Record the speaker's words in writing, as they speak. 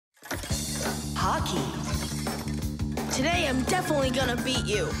Hockey. Today I'm definitely gonna beat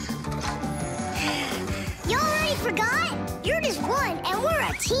you. You already forgot? You're just one, and we're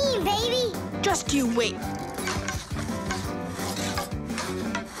a team, baby. Just you wait.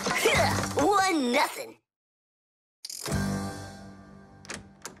 1-0.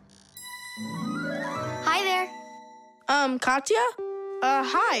 Hi there. Katya?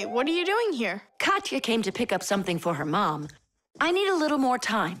 Hi, what are you doing here? Katya came to pick up something for her mom. I need a little more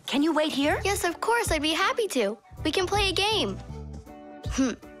time. Can you wait here? Yes, of course, I'd be happy to. We can play a game.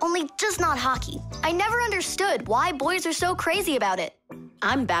 Only just not hockey. I never understood why boys are so crazy about it.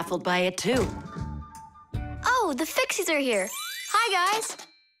 I'm baffled by it, too. Oh, the Fixies are here. Hi, guys.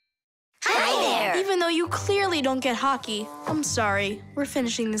 Hi there. Even though you clearly don't get hockey, I'm sorry. We're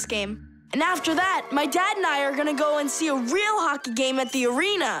finishing this game. And after that, my dad and I are gonna go and see a real hockey game at the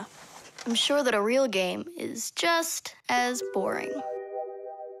arena. I'm sure that a real game is just as boring.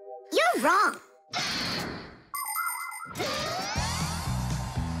 You're wrong.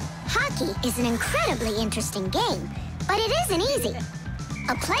 Hockey is an incredibly interesting game, but it isn't easy.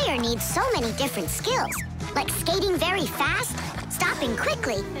 A player needs so many different skills, like skating very fast, stopping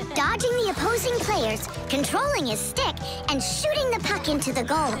quickly, dodging the opposing players, controlling his stick, and shooting the puck into the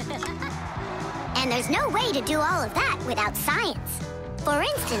goal. And there's no way to do all of that without science. For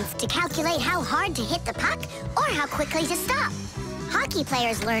instance, to calculate how hard to hit the puck or how quickly to stop. Hockey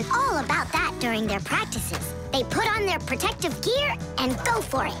players learn all about that during their practices. They put on their protective gear and go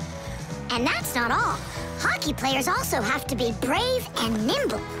for it. And that's not all. Hockey players also have to be brave and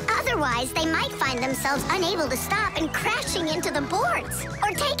nimble. Otherwise, they might find themselves unable to stop and crashing into the boards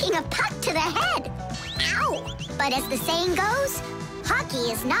or taking a puck to the head. Ow! But as the saying goes, hockey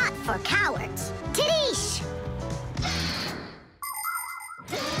is not for cowards. Tidish!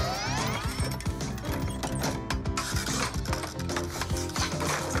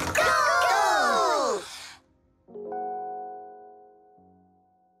 Goal!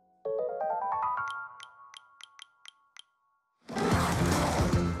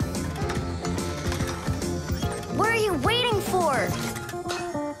 What are you waiting for?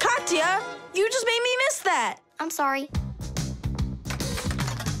 Katya, you just made me miss that. I'm sorry.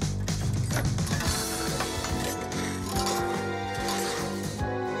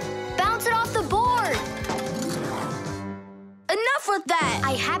 Bounce it off the board! Enough with that.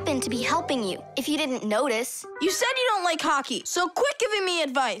 I happen to be helping you, if you didn't notice. You said you don't like hockey, so quit giving me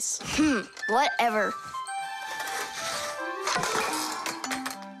advice. Whatever.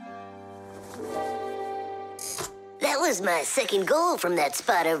 That was my second goal from that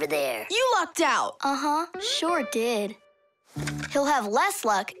spot over there. You lucked out. Uh-huh, sure did. He'll have less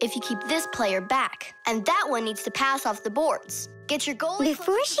luck if you keep this player back. And that one needs to pass off the boards. Get your goalie...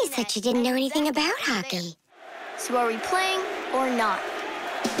 Before she said she didn't know anything about hockey. So are we playing or not?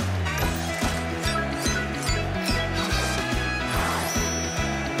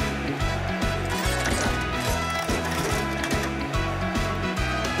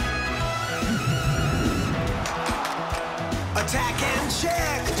 Attack and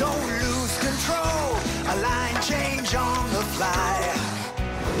check, don't lose control. A line change on the fly.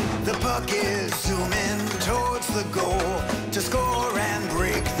 The puck is zooming towards the goal to score and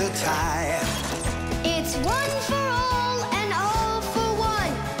break the tie. It's one for all and all for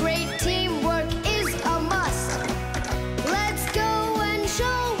one. Great teamwork is a must. Let's go and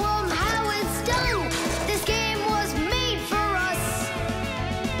show them how it's done. This game was made for us.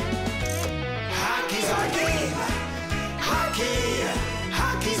 Hockey's our game. Hockey,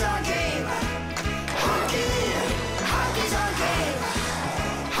 hockey's our game. Hockey, hockey's our game.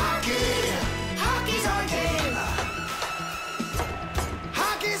 Hockey, hockey's our game.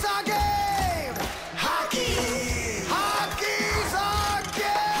 Hockey's our game. Hockey, hockey's our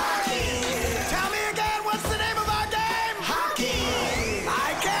game. Hockey. Tell me again, what's the name of our game? Hockey.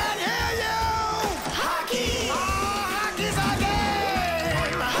 I can't hear you. Hockey. Oh, hockey's our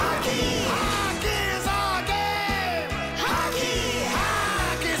game. Hockey. Hockey's our game. Hockey.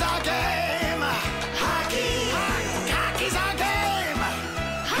 Hockey's our game. Hockey. Hockey's our game.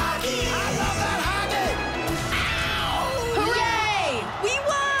 Hockey. I love that hockey. Ow! Hooray! We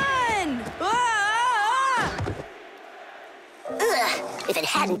won! Ugh, if it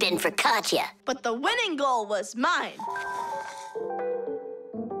hadn't been for Katya. But the winning goal was mine.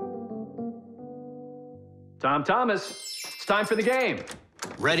 Tom Thomas, it's time for the game.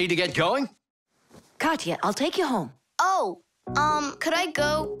 Ready to get going? Katya, I'll take you home. Oh, could I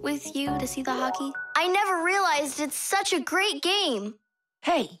go with you to see the hockey? I never realized it's such a great game.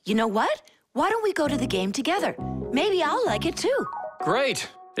 Hey, you know what? Why don't we go to the game together? Maybe I'll like it too. Great.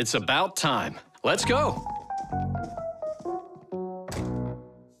 It's about time. Let's go.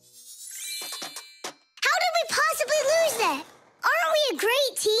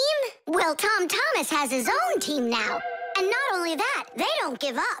 Well, Tom Thomas has his own team now. And not only that, they don't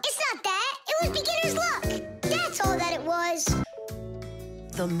give up. It's not that. It was beginner's luck. That's all that it was.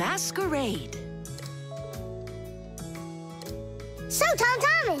 The Masquerade. So, Tom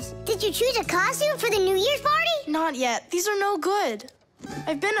Thomas, did you choose a costume for the New Year's party? Not yet. These are no good.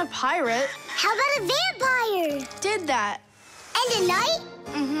 I've been a pirate. How about a vampire? Did that. And a knight?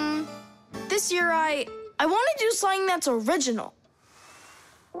 Mm-hmm. This year I want to do something that's original.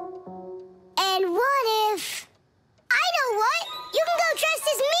 And what if... I know what! You can go dressed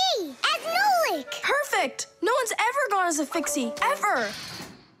as me! As Nolik! Perfect! No one's ever gone as a Fixie, ever!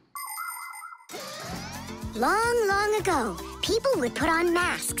 Long, long ago, people would put on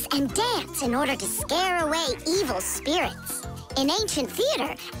masks and dance in order to scare away evil spirits. In ancient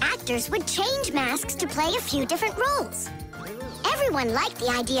theater, actors would change masks to play a few different roles. Everyone liked the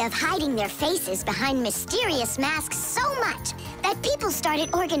idea of hiding their faces behind mysterious masks so much that people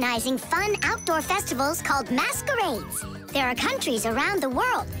started organizing fun outdoor festivals called masquerades. There are countries around the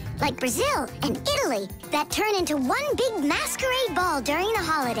world, like Brazil and Italy, that turn into one big masquerade ball during the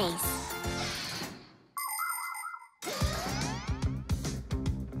holidays.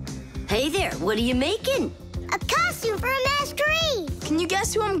 Hey there, what are you making? A costume for a masquerade! Can you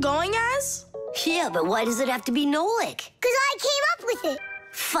guess who I'm going as? Yeah, but why does it have to be Nolik? 'Cause I came up with it.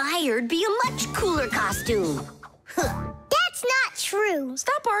 Fired be a much cooler costume. That's not true.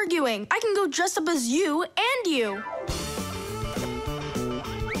 Stop arguing. I can go dressed up as you and you.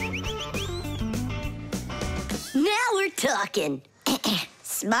 Now we're talking.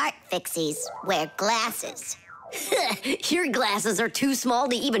 Smart Fixies wear glasses. Your glasses are too small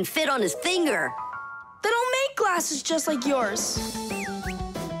to even fit on his finger. They don't make glasses just like yours.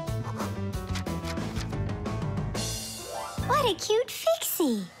 What a cute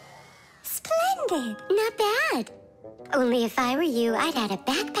Fixie. Splendid. Not bad. Only if I were you, I'd add a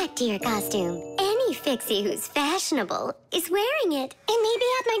backpack to your costume. Any Fixie who's fashionable is wearing it. And maybe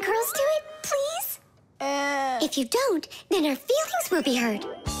add my curls to it, please? If you don't, then our feelings will be hurt.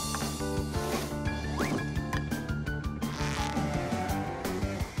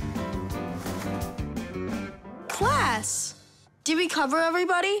 Class. Did we cover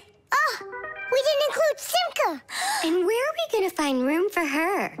everybody? Oh, we didn't include Simka. And where are we gonna find room for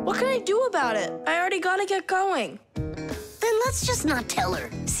her? What can I do about it? I already gotta get going. Then let's just not tell her.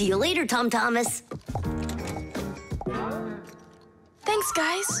 See you later, Tom Thomas. Thanks,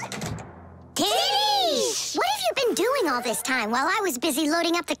 guys. Tish! What have you been doing all this time while I was busy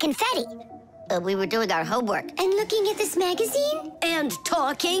loading up the confetti? We were doing our homework. And looking at this magazine? And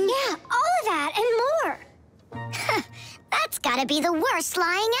talking. Yeah, all of that and more. That's gotta be the worst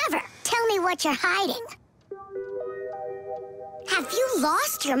lying ever. Tell me what you're hiding. Have you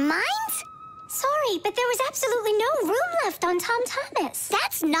lost your minds? Sorry, but there was absolutely no room left on Tom Thomas.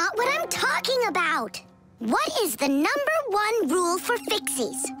 That's not what I'm talking about. What is the #1 rule for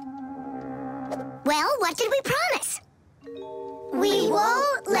Fixies? Well, what did we promise? We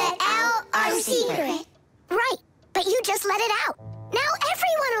won't let out our secret. Right, but you just let it out. Now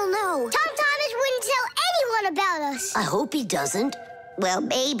everyone will know. Tom Thomas wouldn't tell anyone about us. I hope he doesn't. Well,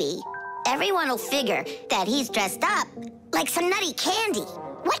 maybe. Everyone will figure that he's dressed up like some nutty candy.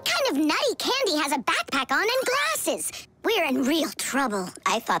 What kind of nutty candy has a backpack on and glasses? We're in real trouble.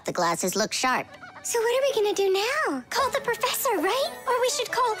 I thought the glasses looked sharp. So what are we gonna do now? Call the professor, right? Or we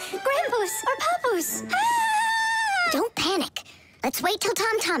should call Grandpus or Papus. Ah! Don't panic. Let's wait till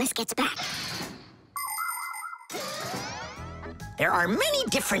Tom Thomas gets back. There are many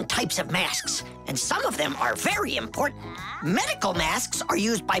different types of masks, and some of them are very important. Medical masks are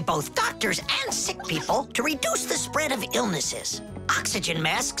used by both doctors and sick people to reduce the spread of illnesses. Oxygen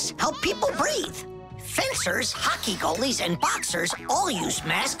masks help people breathe. Fencers, hockey goalies, and boxers all use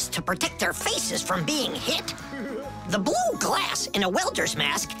masks to protect their faces from being hit. The blue glass in a welder's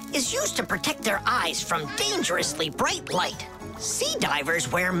mask is used to protect their eyes from dangerously bright light. Sea divers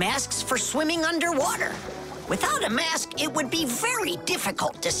wear masks for swimming underwater. Without a mask, it would be very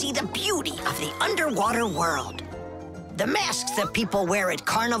difficult to see the beauty of the underwater world. The masks that people wear at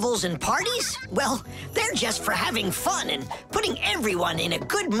carnivals and parties, well, they're just for having fun and putting everyone in a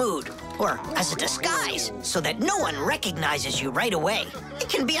good mood, or as a disguise, so that no one recognizes you right away. It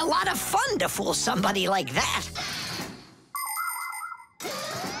can be a lot of fun to fool somebody like that.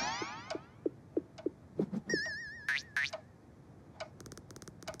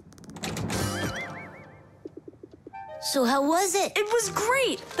 So how was it? It was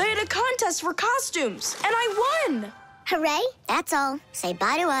great. They had a contest for costumes, and I won. Hooray, that's all. Say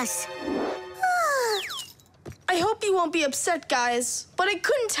bye to us. I hope you won't be upset, guys, but I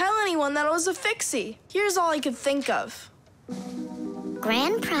couldn't tell anyone that I was a Fixie. Here's all I could think of.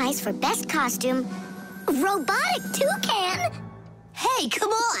 Grand prize for best costume, robotic toucan. Hey,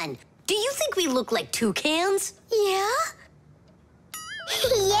 come on! Do you think we look like toucans? Yeah?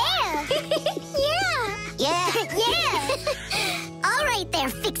 Yeah! Yeah! All right there,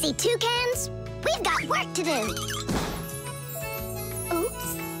 Fixie toucans. We've got work to do.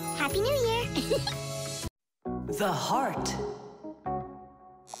 Oops. Happy New Year. The heart.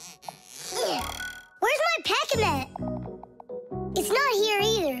 Where's my packing mat? It's not here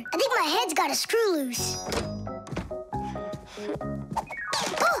either. I think my head's got a screw loose.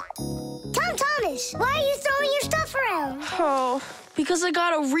 Oh! Tom Thomas, why are you throwing your stuff around? Oh, because I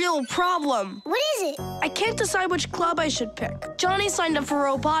got a real problem. What is it? I can't decide which club I should pick. Johnny signed up for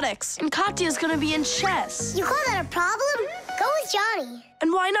robotics, and Katya's gonna be in chess. You call that a problem? Go with Johnny.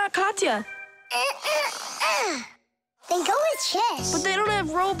 And why not Katya? Then go with chess. But they don't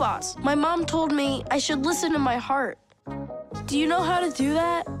have robots. My mom told me I should listen to my heart. Do you know how to do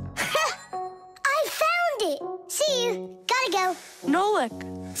that? I found it. See you. Gotta go. Nolik.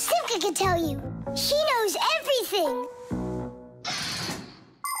 Simka can tell you. She knows everything.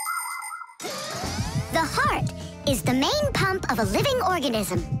 The heart is the main pump of a living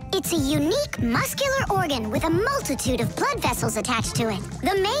organism. It's a unique muscular organ with a multitude of blood vessels attached to it.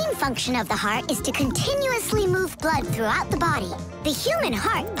 The main function of the heart is to continuously move blood throughout the body. The human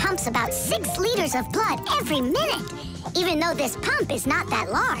heart pumps about 6 liters of blood every minute, even though this pump is not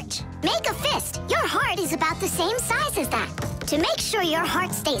that large. Make a fist. Your heart is about the same size as that. To make sure your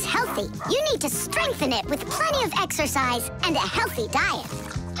heart stays healthy, you need to strengthen it with plenty of exercise and a healthy diet.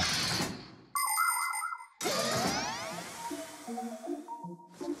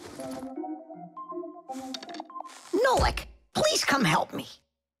 Nolik, please come help me.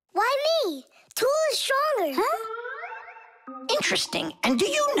 Why me? Tool is stronger. Huh? Interesting. And do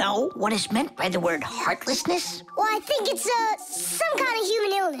you know what is meant by the word heartlessness? Well, I think it's some kind of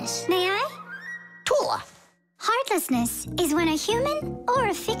human illness. May I? Tula. Heartlessness is when a human or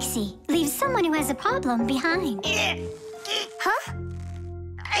a fixie leaves someone who has a problem behind. Huh?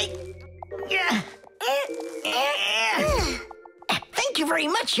 Thank you very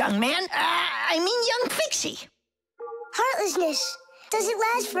much, young man. I mean, young Fixie. Heartlessness. Does it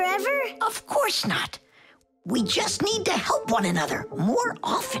last forever? Of course not. We just need to help one another more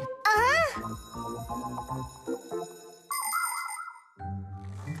often. Uh-huh.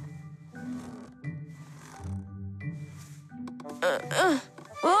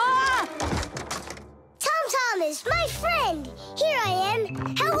 Tom Thomas, my friend. Here I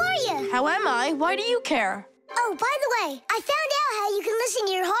am. How are you? How am I? Why do you care? Oh, by the way, I found out how you can listen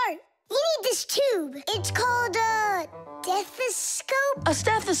to your heart. You need this tube. It's called a stethoscope. A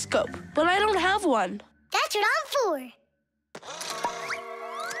stethoscope, but I don't have one. That's what I'm for.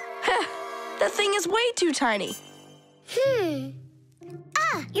 That thing is way too tiny.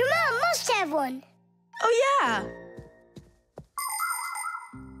 Ah, your mom must have one. Oh, yeah.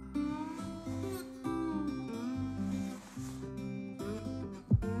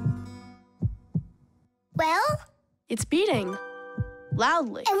 Well? It's beating.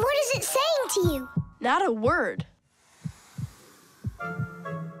 Loudly. And what is it saying to you? Not a word.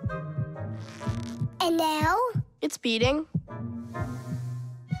 And now? It's beating.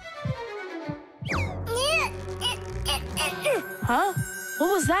 Huh? What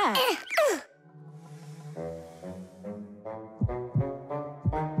was that?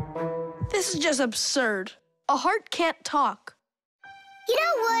 This is just absurd. A heart can't talk. You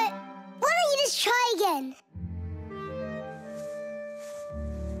know what? Why don't you just try again?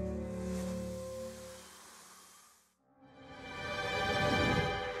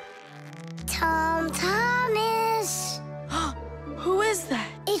 Tom Thomas. Who is that?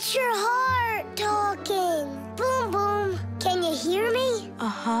 It's your heart talking. Boom, boom. Can you hear me?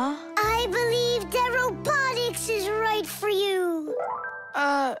 Uh-huh. I believe that robotics is right for you.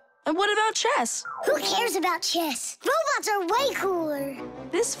 And what about chess? Who cares about chess? Robots are way cooler.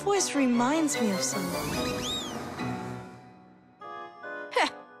 This voice reminds me of someone. Heh,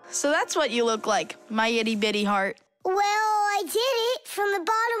 so that's what you look like, my itty-bitty heart. Well, I did it from the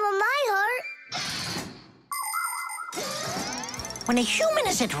bottom of my heart. When a human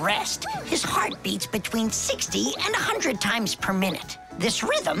is at rest, his heart beats between 60 and 100 times per minute. This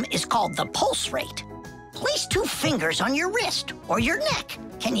rhythm is called the pulse rate. Place 2 fingers on your wrist or your neck.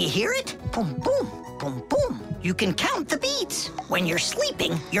 Can you hear it? Boom, boom, boom, boom. You can count the beats. When you're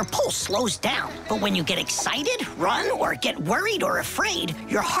sleeping, your pulse slows down. But when you get excited, run, or get worried or afraid,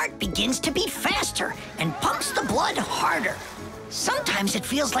 your heart begins to beat faster and pumps the blood harder. Sometimes it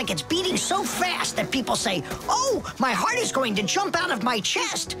feels like it's beating so fast that people say, "Oh, my heart is going to jump out of my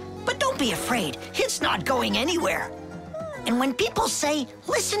chest." But don't be afraid. It's not going anywhere. And when people say,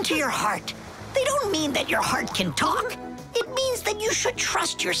 listen to your heart, they don't mean that your heart can talk. It means that you should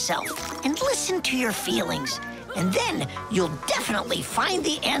trust yourself and listen to your feelings. And then you'll definitely find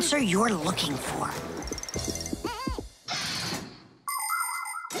the answer you're looking for.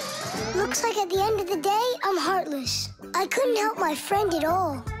 Looks like at the end of the day, I'm heartless. I couldn't help my friend at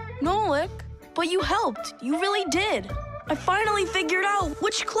all. Nolik, but you helped. You really did. I finally figured out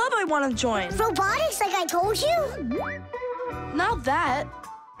which club I want to join. Robotics, like I told you? Not that.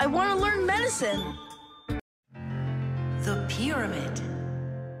 I want to learn medicine. The pyramid.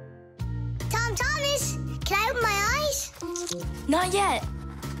 Tom Thomas, can I open my eyes? Not yet.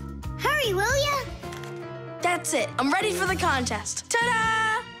 Hurry, will ya? That's it. I'm ready for the contest.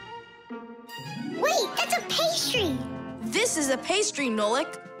 Ta-da! Wait, that's a pastry. This is a pastry,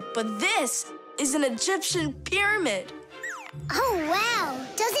 Nolik, but this is an Egyptian pyramid. Oh, wow.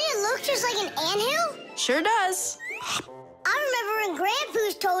 Doesn't it look just like an anthill? Sure does. I remember when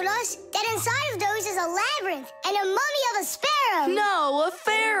Grandpoo's told us that inside of those is a labyrinth and a mummy of a sparrow. No, a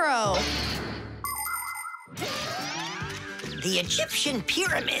pharaoh. The Egyptian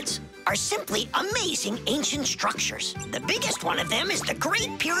pyramids are simply amazing ancient structures. The biggest one of them is the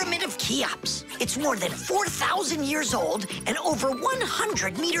Great Pyramid of Cheops. It's more than 4,000 years old and over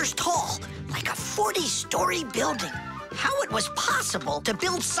 100 meters tall, like a 40-story building. How it was possible to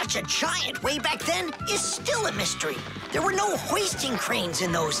build such a giant way back then is still a mystery. There were no hoisting cranes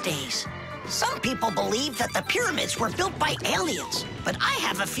in those days. Some people believe that the pyramids were built by aliens, but I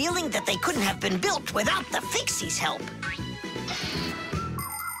have a feeling that they couldn't have been built without the Fixies' help.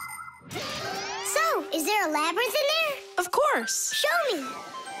 So, is there a labyrinth in there? Of course. Show me.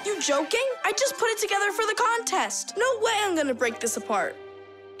 You joking? I just put it together for the contest. No way I'm gonna break this apart.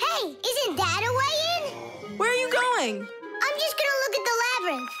 Hey, isn't that a way in? Where are you going? I'm just gonna look at the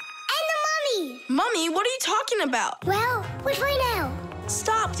labyrinth. And the mummy. Mummy, what are you talking about? Well, which way now?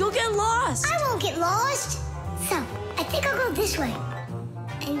 Stop, you'll get lost. I won't get lost. So, I think I'll go this way.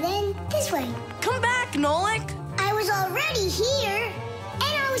 And then this way. Come back, Nolik. I was already here. And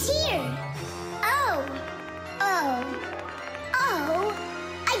I was here. Oh.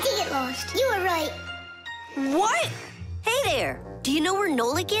 I did get lost. You were right. What? Hey there. Do you know where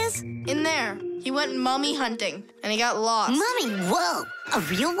Nolik is? In there. He went mummy hunting, and he got lost. Mummy, whoa. A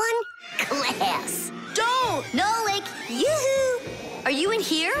real one? Class. Don't! Nolik, yoo-hoo. Are you in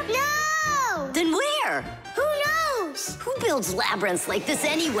here? No! Then where? Who knows? Who builds labyrinths like this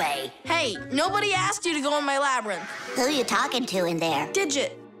anyway? Hey, nobody asked you to go in my labyrinth. Who you talking to in there?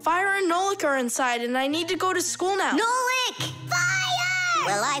 Digit, Fire and Nolik are inside, and I need to go to school now. Nolik! Fire!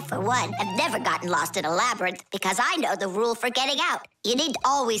 Well, I, for one, have never gotten lost in a labyrinth because I know the rule for getting out. You need to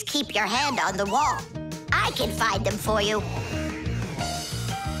always keep your hand on the wall. I can find them for you.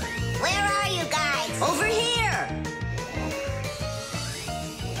 Where are you guys? Over here.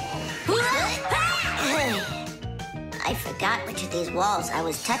 I forgot which of these walls I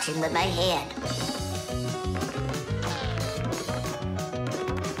was touching with my hand.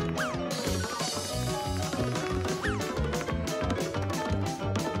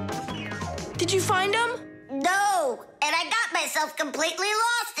 Did you find him? No, and I got myself completely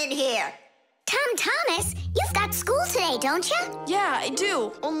lost in here. Tom Thomas, you've got school today, don't you? Yeah, I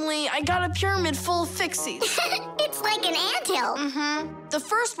do. Only I got a pyramid full of Fixies. It's like an anthill. The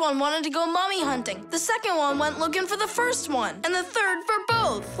first one wanted to go mummy hunting. The second one went looking for the first one. And the third for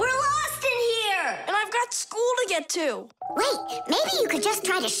both. We're lost in here. And I've got school to get to. Wait, maybe you could just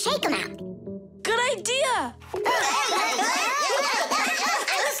try to shake them out. Good idea.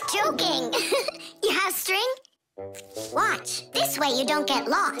 I was joking. You have string? Watch. This way you don't get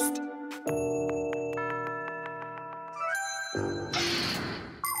lost.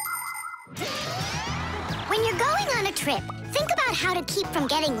 When you're going on a trip, think about how to keep from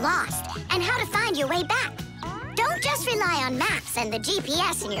getting lost and how to find your way back. Don't just rely on maps and the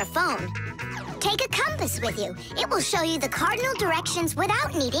GPS in your phone. Take a compass with you. It will show you the cardinal directions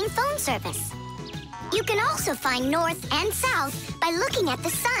without needing phone service. You can also find north and south by looking at the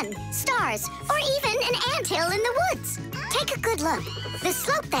sun, stars, or even an anthill in the woods. Take a good look. The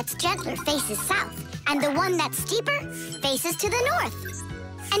slope that's gentler faces south, and the one that's steeper faces to the north.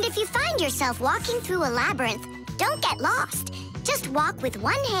 And if you find yourself walking through a labyrinth, don't get lost. Just walk with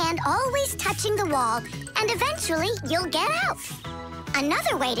one hand always touching the wall, and eventually you'll get out.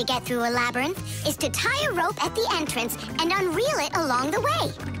 Another way to get through a labyrinth is to tie a rope at the entrance and unreel it along the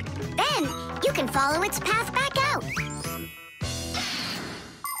way. Then you can follow its path back out.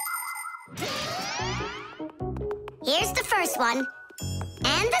 Here's the first one.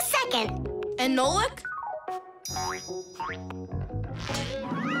 And the second. And Nolik?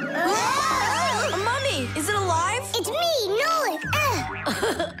 Whoa! A mummy! Is it alive? It's me,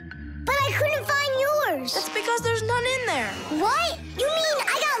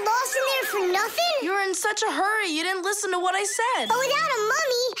 in such a hurry. You didn't listen to what I said. But without a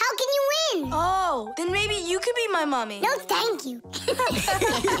mummy, how can you win? Oh, then maybe you could be my mummy. No, thank you.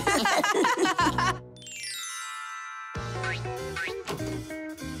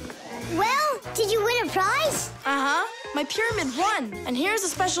 Well, did you win a prize? Uh-huh. My pyramid won. And here's a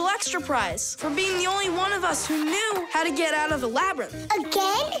special extra prize for being the only one of us who knew how to get out of the labyrinth.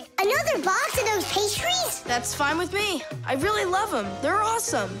 Again? Another box of those pastries? That's fine with me. I really love them. They're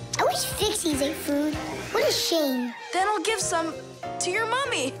awesome. I wish Fixies ate food. What a shame. Then I'll give some to your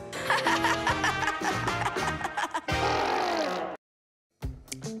mummy.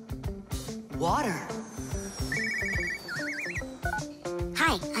 Water.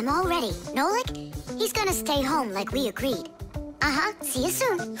 Hi, I'm all ready. Nolik? He's gonna stay home like we agreed. Uh-huh, see you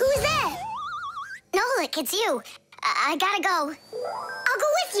soon. Who's that? Nolik, it's you. I gotta go. I'll go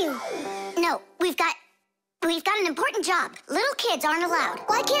with you. No, we've got an important job. Little kids aren't allowed.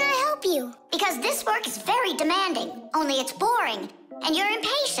 Why can't I help you? Because this work is very demanding. Only it's boring. And you're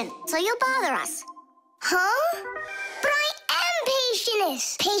impatient, so you'll bother us. Huh? But I am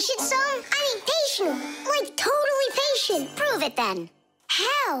patientest. Patient some? I mean patient. Like totally patient. Prove it then.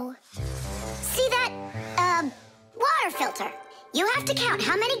 How? See that, water filter? You have to count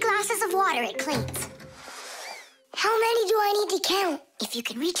how many glasses of water it cleans. How many do I need to count? If you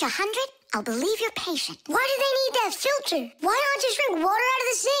can reach 100, I'll believe you're patient. Why do they need that filter? Why not just drink water out of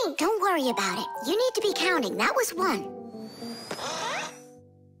the sink? Don't worry about it. You need to be counting. That was 1.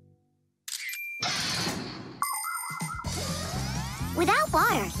 Without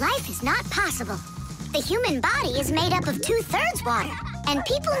water, life is not possible. The human body is made up of 2/3 water, and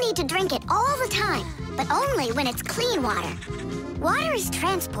people need to drink it all the time, but only when it's clean water. Water is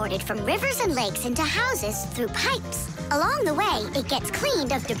transported from rivers and lakes into houses through pipes. Along the way, it gets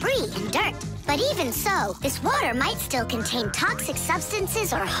cleaned of debris and dirt. But even so, this water might still contain toxic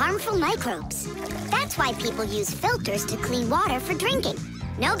substances or harmful microbes. That's why people use filters to clean water for drinking.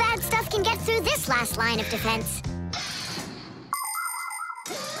 No bad stuff can get through this last line of defense.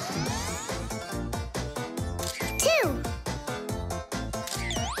 2.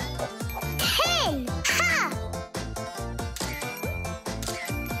 10. Ha!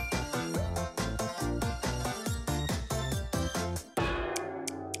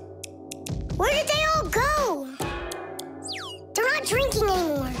 Where did they all go? They're not drinking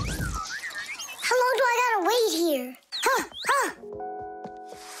anymore. How long do I gotta wait here?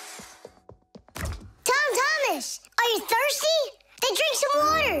 Thomas, are you thirsty? Then drink some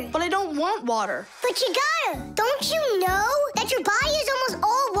water. But I don't want water. But you gotta. Don't you know that your body is almost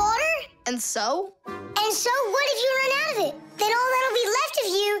all water? And so? And so what if you run out of it? Then all that'll be left of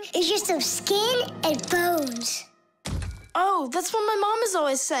you is just some skin and bones. Oh, that's what my mom is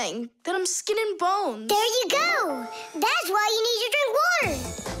always saying, that I'm skin and bones. There you go. That's why you need to drink water.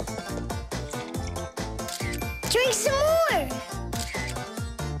 Drink some more.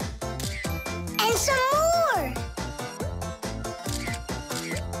 And some more.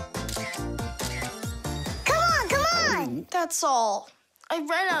 Come on. That's all. I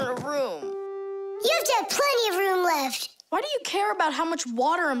ran out of room. You have to have plenty of room left. Why do you care about how much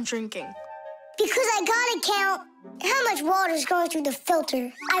water I'm drinking? Because I gotta count how much water is going through the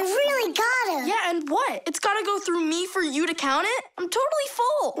filter. I really gotta. Yeah, and what? It's gotta go through me for you to count it? I'm totally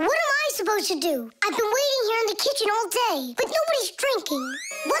full. What am I supposed to do? I've been waiting here in the kitchen all day, but nobody's drinking.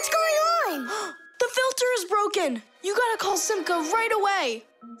 What's going on? The filter is broken. You gotta call Simka right away.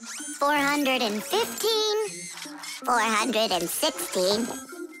 415, 416,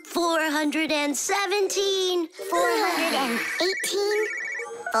 417, 418,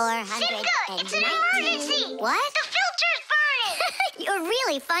 419. Simka, it's an emergency! What? The filter's burning! You're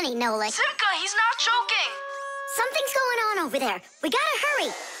really funny, Nolik. Simka, he's not joking. Something's going on over there. We gotta hurry.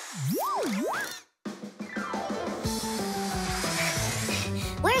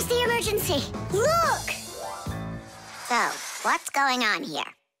 Where's the emergency? Look! So, what's going on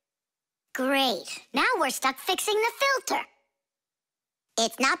here? Great. Now we're stuck fixing the filter.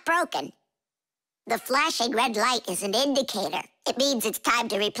 It's not broken. The flashing red light is an indicator. It means it's time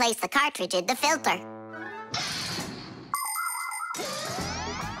to replace the cartridge in the filter.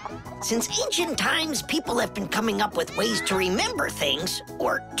 Since ancient times, people have been coming up with ways to remember things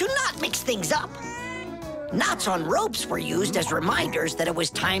or to not mix things up. Knots on ropes were used as reminders that it was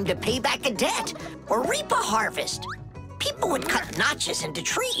time to pay back a debt or reap a harvest. People would cut notches into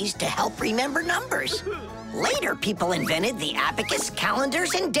trees to help remember numbers. Later, people invented the abacus,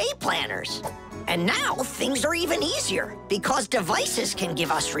 calendars, and day planners. And now, things are even easier because devices can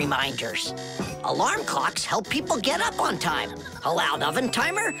give us reminders. Alarm clocks help people get up on time. A loud oven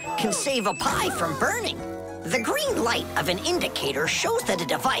timer can save a pie from burning. The green light of an indicator shows that a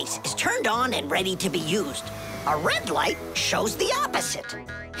device is turned on and ready to be used. A red light shows the opposite.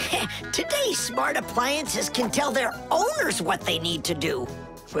 Today's smart appliances can tell their owners what they need to do.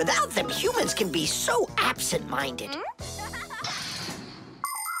 Without them, humans can be so absent-minded.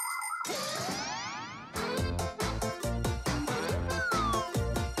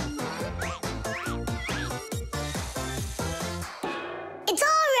 It's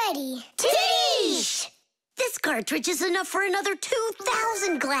all ready. Tish! This cartridge is enough for another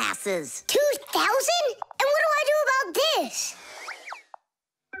 2,000 glasses. 2,000? And what do I do about this?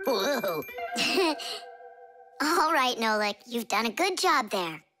 Whoa. All right, Nolik, you've done a good job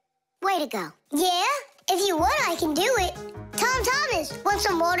there. Way to go. Yeah? If you want, I can do it. Thomas, want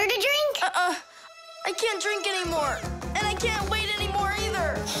some water to drink? I can't drink anymore. And I can't wait anymore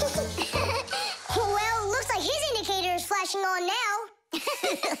either. Well, looks like his indicator is flashing on now.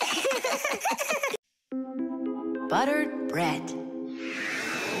 Buttered bread.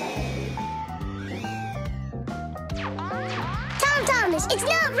 Thomas, it's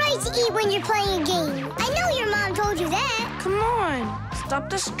not right to eat when you're playing a game. I know your mom told you that. Come on, stop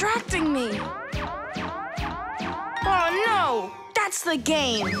distracting me. Oh no, that's the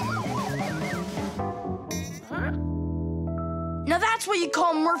game. Now that's what you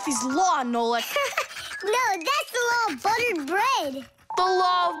call Murphy's Law, Nolik. No, that's the law of buttered bread. The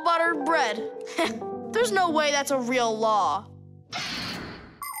law of buttered bread. There's no way that's a real law.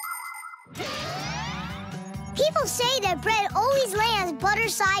 People say that bread always lands butter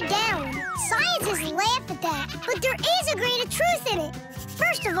side down. Scientists laugh at that, but there is a grain of truth in it.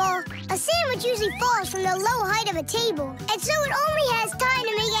 First of all, a sandwich usually falls from the low height of a table, and so it only has time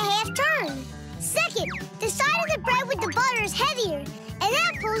to make a half turn. Second, the side of the bread with the butter is heavier, and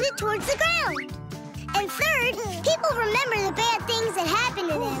that pulls it towards the ground. And third, people remember the bad things that happen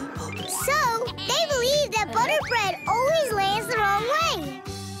to them. So, they believe that buttered bread always lands the wrong way.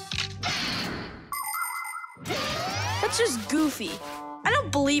 That's just goofy. I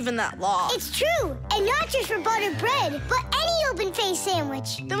don't believe in that law. It's true, and not just for buttered bread, but any open-faced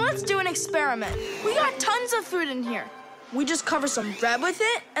sandwich. Then let's do an experiment. We got tons of food in here. We just cover some bread with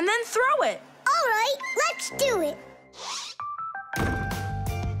it and then throw it. All right, let's do it.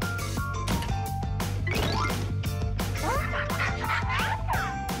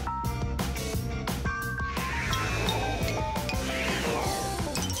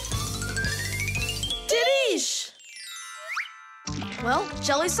 Didish! Well,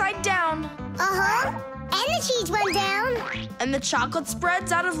 jelly side down. Uh-huh. And the cheese went down. And the chocolate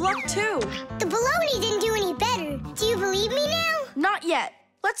spread's out of luck, too. The bologna didn't do any better. Do you believe me now? Not yet.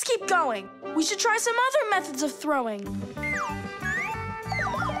 Let's keep going. We should try some other methods of throwing.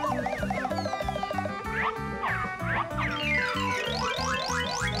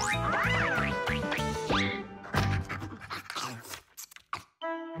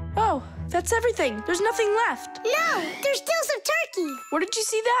 Oh, that's everything. There's nothing left. No, there's still some turkey. Where did you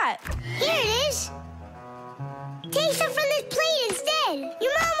see that? Here it is. Take some from this plate instead.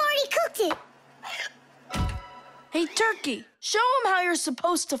 Your mom already cooked it. Hey, turkey, show them how you're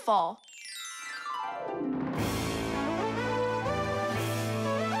supposed to fall.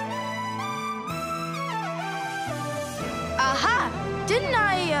 Aha! Didn't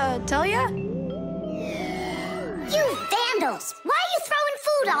I, tell ya? You vandals! Why are you throwing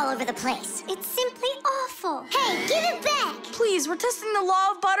food all over the place? It's simply awful. Hey, give it back! Please, we're testing the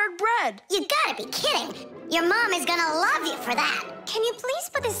law of buttered bread. You gotta be kidding. Your mom is gonna love you for that. Can you please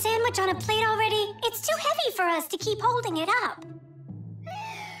put the sandwich on a plate already? It's too heavy for us to keep holding it up.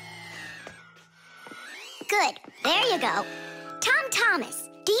 Good. There you go. Thomas,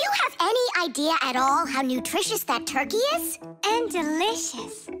 do you have any idea at all how nutritious that turkey is? And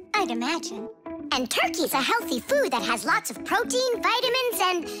delicious, I'd imagine. And turkey's a healthy food that has lots of protein, vitamins,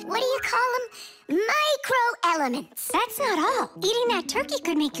 and what do you call them? Microelements. That's not all. Eating that turkey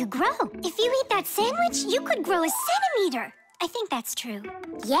could make you grow. If you eat that sandwich, you could grow a centimeter. I think that's true.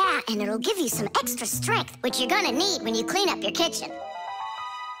 Yeah, and it'll give you some extra strength, which you're gonna need when you clean up your kitchen.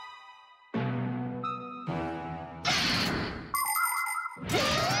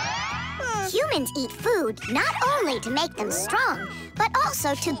 Humans eat food not only to make them strong, but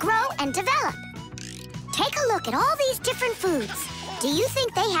also to grow and develop. Take a look at all these different foods. Do you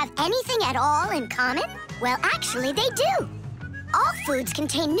think they have anything at all in common? Well, actually, they do. All foods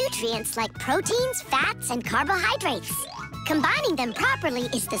contain nutrients like proteins, fats, and carbohydrates. Combining them properly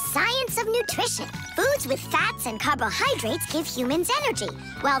is the science of nutrition. Foods with fats and carbohydrates give humans energy,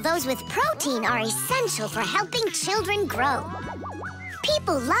 while those with protein are essential for helping children grow.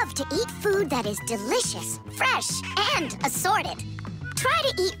 People love to eat food that is delicious, fresh, and assorted. Try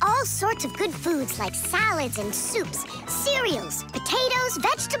to eat all sorts of good foods like salads and soups, cereals, potatoes,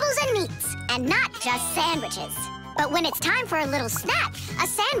 vegetables, and meats, and not just sandwiches. But when it's time for a little snack, a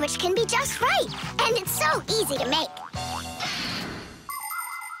sandwich can be just right, and it's so easy to make.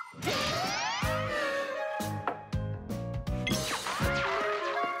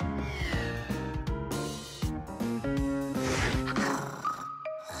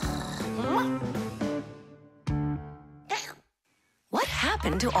 What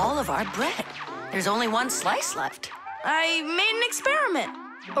happened to all of our bread? There's only one slice left. I made an experiment.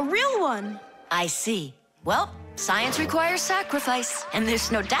 A real one. I see. Well, science requires sacrifice, and there's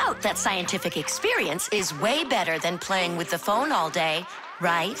no doubt that scientific experience is way better than playing with the phone all day,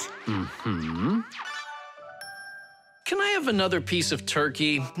 right? Mm-hmm. Can I have another piece of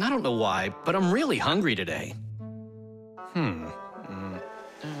turkey? I don't know why, but I'm really hungry today.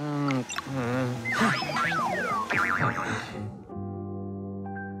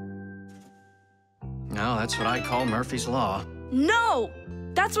 No, that's what I call Murphy's Law. No!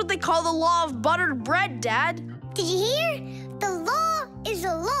 That's what they call the law of buttered bread, Dad. Did you hear? The law is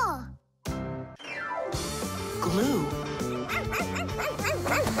a law. Glue.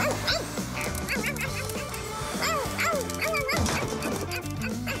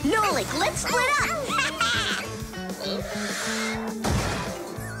 Nolik, let's split up!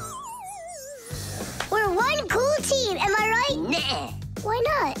 We're one cool team, am I right? Nah, Why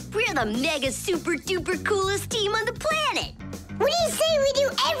not? we're the mega super duper coolest team on the planet. What do you say we do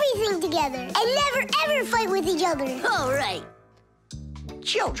everything together and never ever fight with each other? All right.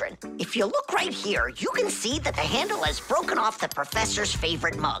 Children, if you look right here, you can see that the handle has broken off the professor's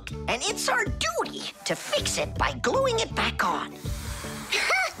favorite mug. And it's our duty to fix it by gluing it back on.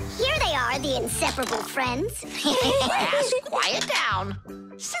 Here they are, the inseparable friends. Class, quiet down.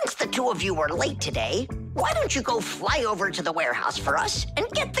 Since the two of you were late today, why don't you go fly over to the warehouse for us and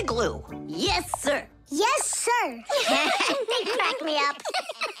get the glue? Yes, sir. Yes, sir. They crack me up.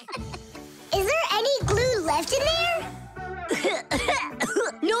 Is there any glue left in there?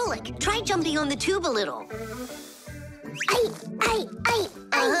 Nolik, try jumping on the tube a little.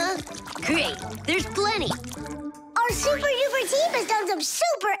 Great, there's plenty. Our super duper team has done some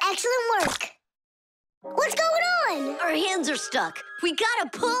super excellent work. What's going on? Our hands are stuck. We gotta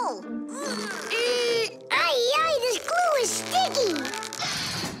pull. This glue is sticky.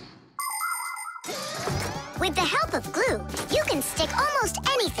 With the help of glue, you can stick almost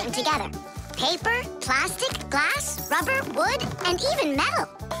anything together. Paper, plastic, glass, rubber, wood, and even metal.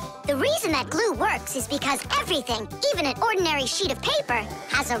 The reason that glue works is because everything, even an ordinary sheet of paper,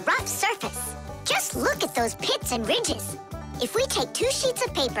 has a rough surface. Just look at those pits and ridges. If we take 2 sheets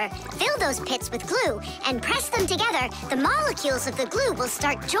of paper, fill those pits with glue, and press them together, the molecules of the glue will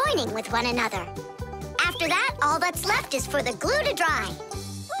start joining with one another. After that, all that's left is for the glue to dry.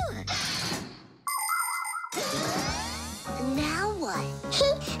 Now what?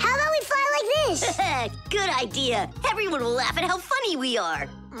 How about we fly like this? Good idea. Everyone will laugh at how funny we are.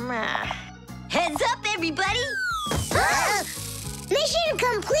 Heads up, everybody. Mission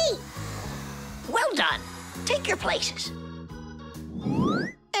complete. Well done. Take your places.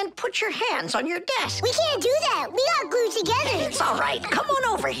 And put your hands on your desk. We can't do that. We got glued together. It's all right. Come on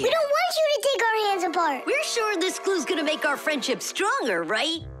over here. We don't want you to take our hands apart. We're sure this glue's gonna make our friendship stronger,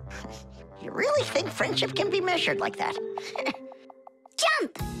 right? You really think friendship can be measured like that?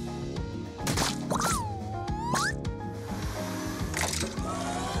 Jump!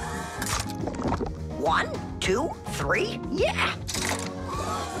 1, 2, 3, yeah!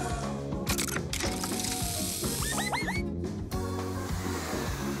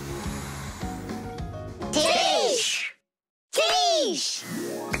 Tish! Tish!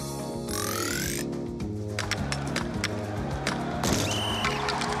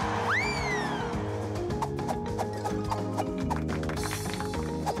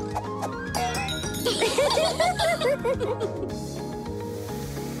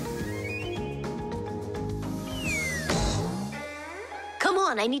 Come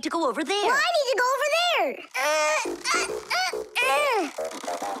on, I need to go over there. Well, I need to go over there.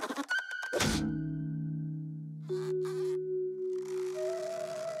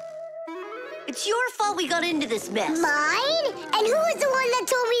 It's your fault we got into this mess. Mine? And who was the one that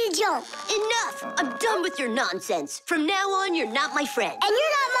told me to jump? Enough! I'm done with your nonsense. From now on, you're not my friend. And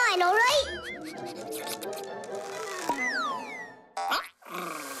you're not mine, all right?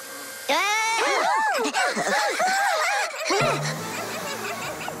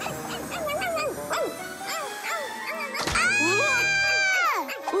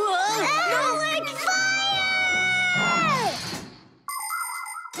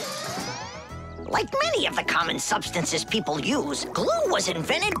 Like many of the common substances people use, glue was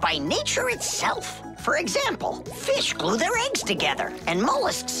invented by nature itself. For example, fish glue their eggs together, and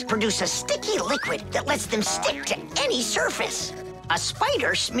mollusks produce a sticky liquid that lets them stick to any surface. A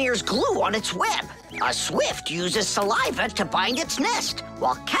spider smears glue on its web. A swift uses saliva to bind its nest,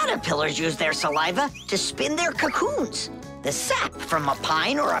 while caterpillars use their saliva to spin their cocoons. The sap from a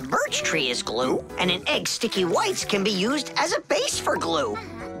pine or a birch tree is glue, and an egg's sticky whites can be used as a base for glue.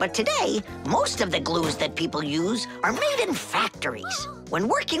 But today, most of the glues that people use are made in factories. When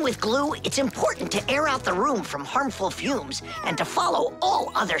working with glue, it's important to air out the room from harmful fumes and to follow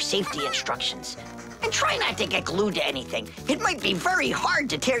all other safety instructions. And try not to get glued to anything. It might be very hard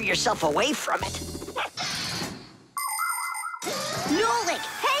to tear yourself away from it. Nolik,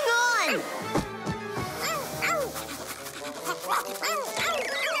 hang on!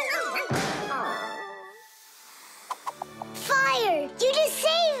 Fire! You just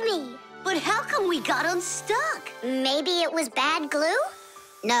saved me! But how come we got unstuck? Maybe it was bad glue?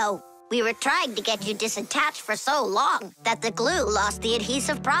 No, we were trying to get you disattached for so long that the glue lost the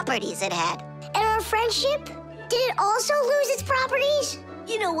adhesive properties it had. And our friendship? Did it also lose its properties?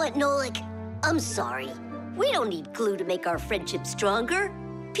 You know what, Nolik? I'm sorry. We don't need glue to make our friendship stronger.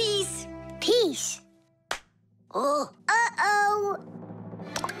 Peace. Peace. Oh. Uh-oh.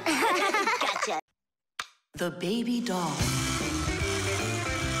 Gotcha. The baby doll.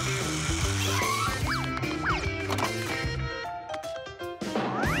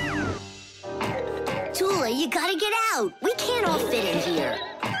 Tula, you gotta get out. We can't all fit in here.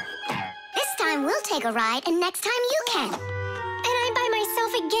 This time we'll take a ride, and next time you can. And I'm by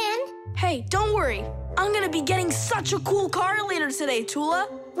myself again? Hey, don't worry. I'm gonna be getting such a cool car later today, Tula.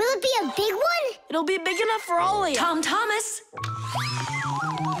 Will it be a big one? It'll be big enough for all of you. Tom Thomas.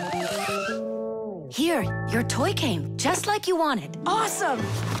 Here, your toy came, just like you wanted. Awesome!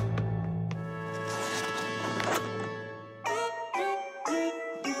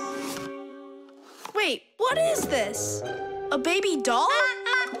 Wait, what is this? A baby doll?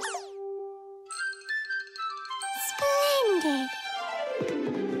 Splendid.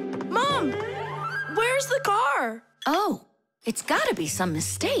 Mom, where's the car? Oh, it's gotta be some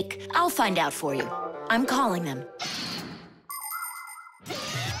mistake. I'll find out for you. I'm calling them.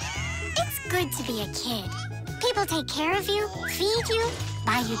 It's good to be a kid. People take care of you, feed you,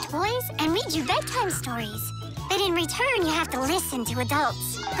 buy you toys, and read you bedtime stories. But in return, you have to listen to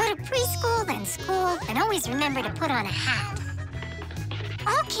adults. Go to preschool, then school, and always remember to put on a hat.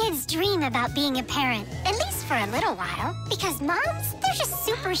 All kids dream about being a parent, at least for a little while, because moms, they're just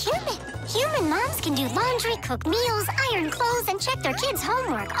superhuman. Human moms can do laundry, cook meals, iron clothes, and check their kids'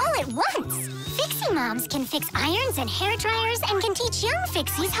 homework all at once. Fixie moms can fix irons and hair dryers and can teach young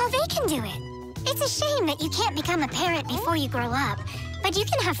Fixies how they can do it. It's a shame that you can't become a parent before you grow up, but you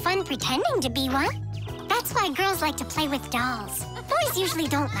can have fun pretending to be one. That's why girls like to play with dolls. Boys usually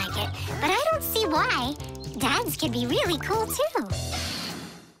don't like it, but I don't see why. Dads can be really cool, too.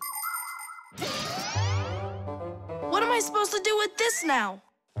 What am I supposed to do with this now?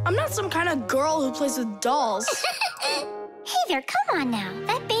 I'm not some kind of girl who plays with dolls. Hey there, come on now.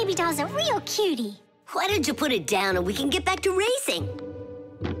 That baby doll's a real cutie. Why don't you put it down and we can get back to racing?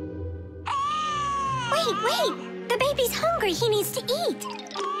 Wait. The baby's hungry. He needs to eat.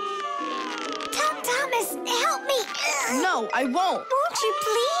 Thomas, help me. No, I won't. Won't you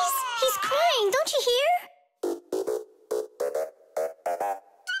please? He's crying. Don't you hear?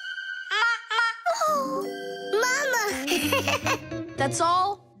 Oh, Mama! That's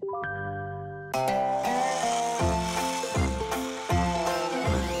all?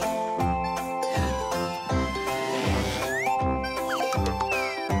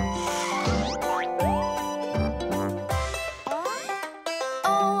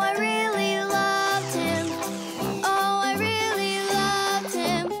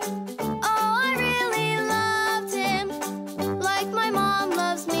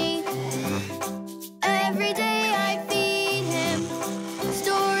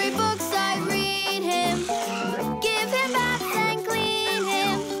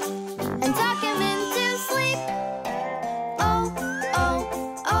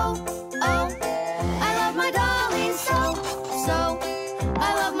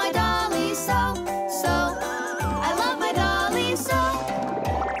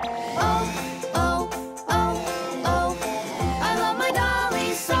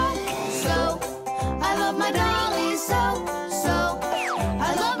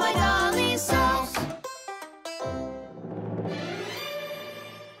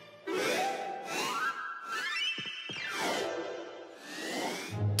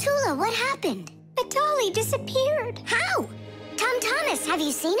 What happened? the dolly disappeared. How? Tom Thomas, have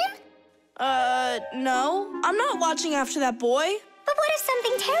you seen him? No. I'm not watching after that boy. But what if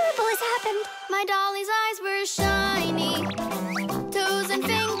something terrible has happened? My dolly's eyes were shiny, toes and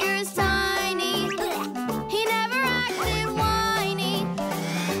fingers tiny. He never acted whiny.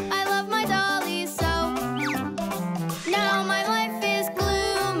 I love my dolly so. Now my life is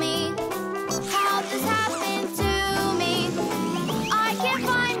gloomy. How this happened to me? I can't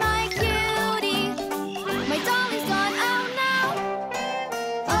find my cutie. My dolly's gone, oh no.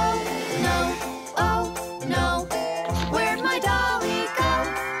 Oh no, oh no. Where'd my dolly go?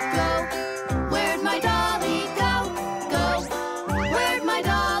 Go. Where'd my dolly go? Go. Where'd my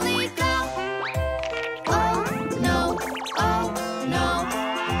dolly go? Oh no, oh no.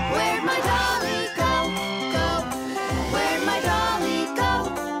 Where'd my dolly go? Go. Where'd my dolly go?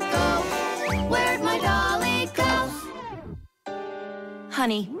 Go. Where'd my dolly go?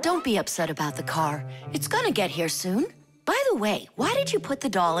 Honey, don't be upset about the car. It's gonna get here soon. By the way, why did you put the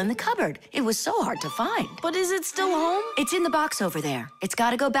doll in the cupboard? It was so hard to find. But is it still home? It's in the box over there. It's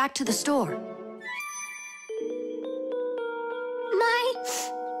gotta go back to the store. My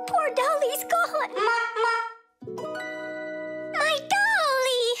poor dolly's gone. My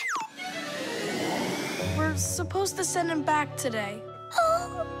dolly! We're supposed to send him back today.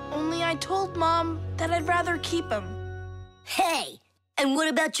 Oh, Only I told Mom that I'd rather keep him. Hey, and what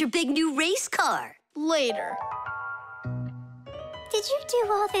about your big new race car? Later. did you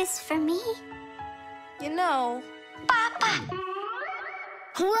do all this for me? You know,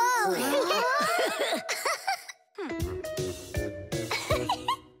 Whoa!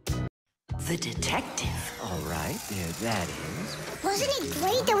 The detective. All right, there that is. Wasn't it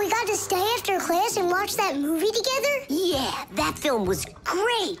great that we got to stay after class and watch that movie together? Yeah, that film was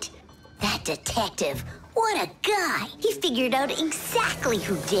great. That detective, what a guy. He figured out exactly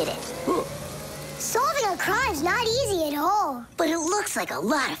who did it. Solving a crime's not easy at all. But it looks like a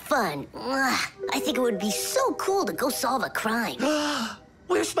lot of fun. I think it would be so cool to go solve a crime.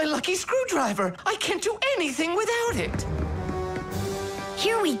 Where's my lucky screwdriver? I can't do anything without it.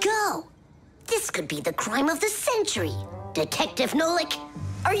 Here we go. This could be the crime of the century. Detective Nolik,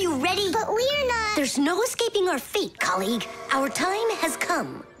 are you ready? But we're not... There's no escaping our fate, colleague. Our time has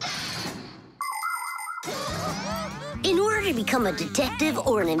come. In order to become a detective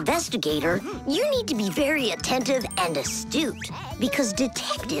or an investigator, you need to be very attentive and astute, because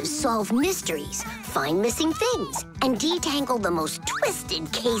detectives solve mysteries, find missing things, and detangle the most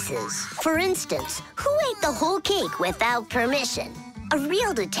twisted cases. For instance, who ate the whole cake without permission? A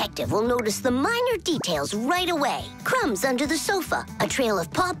real detective will notice the minor details right away. Crumbs under the sofa, a trail of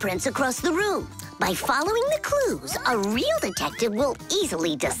paw prints across the room. By following the clues, a real detective will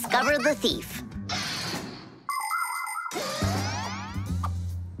easily discover the thief.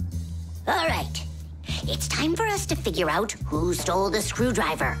 All right, it's time for us to figure out who stole the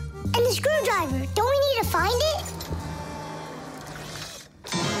screwdriver. And the screwdriver, don't we need to find it?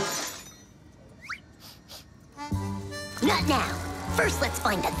 Not now. First, let's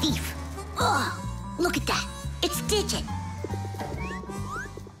find the thief. Oh, look at that. It's Digit.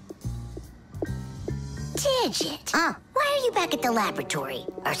 Digit? Why are you back at the laboratory?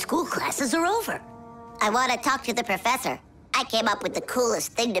 Our school classes are over. I want to talk to the professor. I came up with the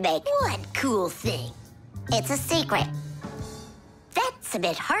coolest thing to make. What cool thing? It's a secret. That's a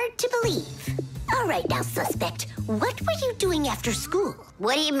bit hard to believe. All right now, suspect. What were you doing after school?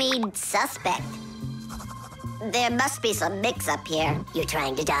 What do you mean, suspect? There must be some mix-up here. You're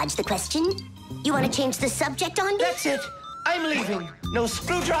trying to dodge the question? You want to change the subject on me? That's it. I'm leaving. No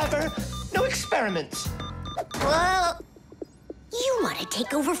screwdriver, no experiments. Well, You want to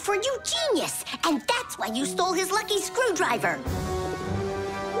take over for Eugenius, and that's why you stole his lucky screwdriver.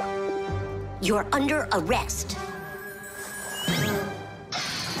 You're under arrest.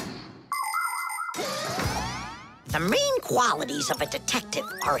 The main qualities of a detective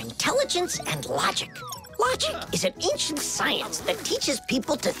are intelligence and logic. Logic is an ancient science that teaches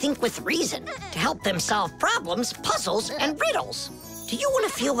people to think with reason, to help them solve problems, puzzles, and riddles. Do you want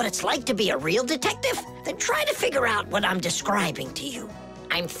to feel what it's like to be a real detective? Then try to figure out what I'm describing to you.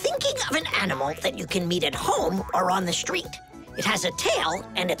 I'm thinking of an animal that you can meet at home or on the street. It has a tail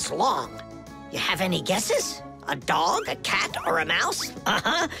and it's long. You have any guesses? A dog, a cat, or a mouse?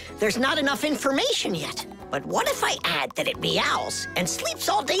 There's not enough information yet. But what if I add that it meows and sleeps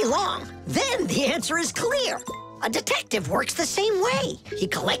all day long? Then the answer is clear. A detective works the same way. He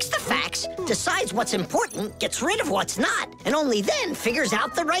collects the facts, decides what's important, gets rid of what's not, and only then figures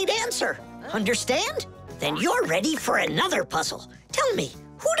out the right answer. Understand? Then you're ready for another puzzle. Tell me,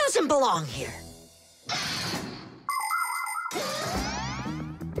 who doesn't belong here?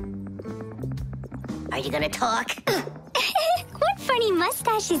 Are you gonna talk? What's funny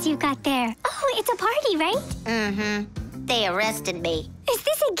mustaches you got there. Oh, it's a party, right? Mm-hmm. They arrested me. Is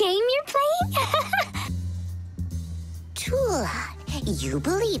this a game you're playing? Tula, you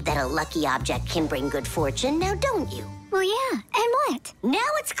believe that a lucky object can bring good fortune, now don't you? Well, yeah. And what? Now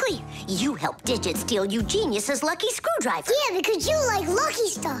it's clear. You helped Digit steal Eugenius's lucky screwdriver. Yeah, because you like lucky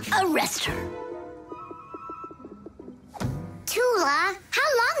stuff. Arrest her. Tula, how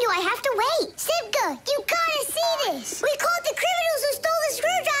long do I have to wait? Simka, you gotta see this. We caught the criminals who stole the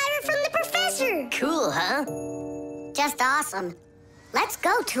screwdriver from the professor. Cool, huh? Just awesome. Let's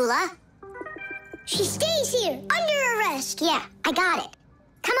go, Tula. She stays here, under arrest. Yeah, I got it.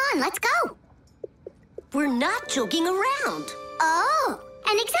 Come on, let's go. We're not joking around. Oh,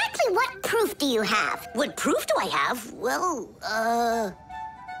 and exactly what proof do you have? What proof do I have? Well,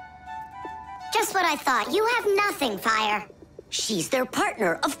 Just what I thought. You have nothing, Fire. she's their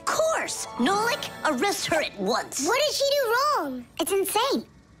partner, of course. Nolik, arrest her at once. What did she do wrong? It's insane.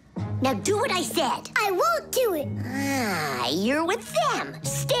 Now do what I said. I won't do it. Ah, you're with them.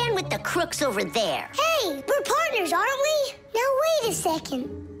 Stand with the crooks over there. Hey, we're partners, aren't we? Now wait a second.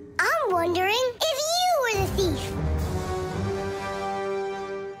 I'm wondering if you were the thief.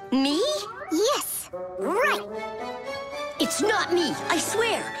 Me? Yes. Right. It's not me, I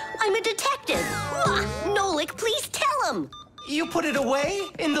swear. I'm a detective. Nolik, please tell him. You put it away?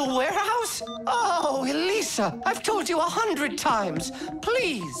 In the warehouse? Oh, Elisa, I've told you 100 times.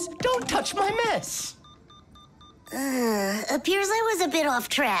 Please, don't touch my mess. Appears I was a bit off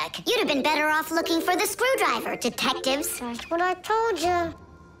track. You'd have been better off looking for the screwdriver, detectives. That's what I told you.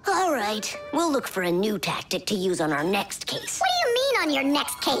 All right, we'll look for a new tactic to use on our next case. What do you mean on your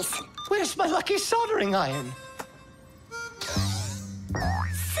next case? Where's my lucky soldering iron?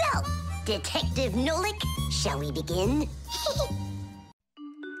 So, Detective Nolik, shall we begin?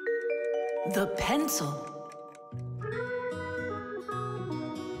 The pencil.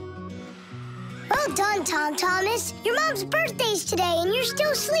 Well done, Tom Thomas. Your mom's birthday's today and you're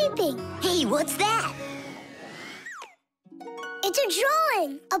still sleeping. Hey, what's that? It's a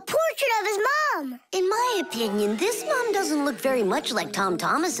drawing, a portrait of his mom. In my opinion, this mom doesn't look very much like Tom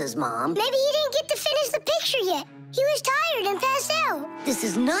Thomas's mom. Maybe he didn't get to finish the picture yet. He was tired and passed out. This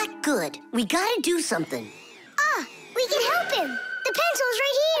is not good. We gotta do something. Ah, we can help him. The pencil's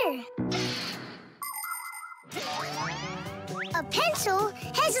right here. A pencil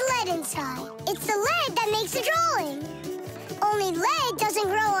has lead inside. It's the lead that makes the drawing. Only lead doesn't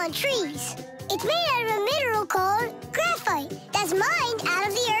grow on trees. It's made out of a mineral called graphite that's mined out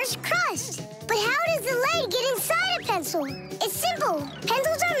of the Earth's crust. But how does the lead get inside a pencil? It's simple.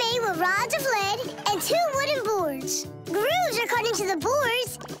 Pencils are made with rods of lead and 2 wooden boards. Grooves are cut into the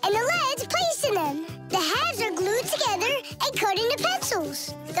boards, and the lead's placed in them. The halves are glued together and cut into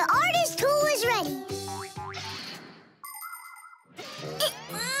pencils. The artist's tool is ready.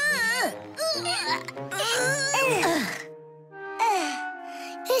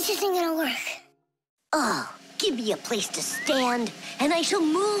 This isn't gonna work. Oh, give me a place to stand, and I shall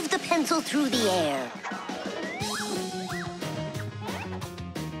move the pencil through the air.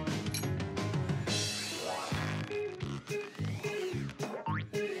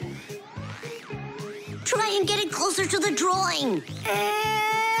 Try and get it closer to the drawing.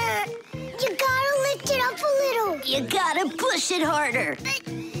 You gotta lift it up a little. You gotta push it harder.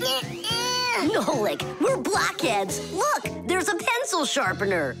 Nolik, we're blockheads. Look, there's a pencil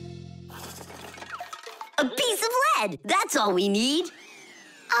sharpener. A piece of lead. That's all we need.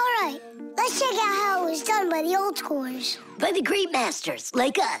 All right, let's check out how it was done by the old schoolers. By the great masters,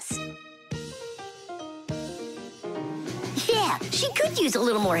 like us. Yeah, she could use a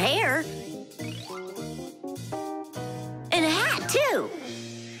little more hair. And a hat, too.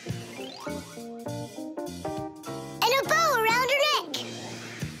 And a bow around her neck.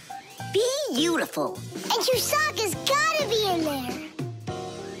 Beautiful. And Chusaka's gotta be in there.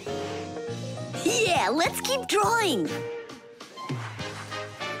 Yeah, let's keep drawing.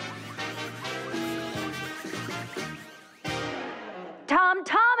 Tom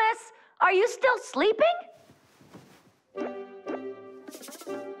Thomas, are you still sleeping?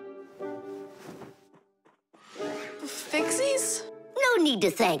 Fixies? No need to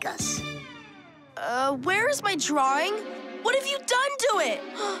thank us. Where is my drawing? What have you done to it?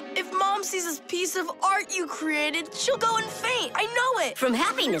 If Mom sees this piece of art you created, she'll go and faint. I know it. From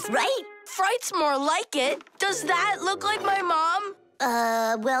happiness, right? Fright's more like it. Does that look like my mom?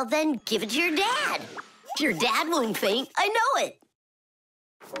 Well then, give it to your dad. Your dad won't faint. I know it.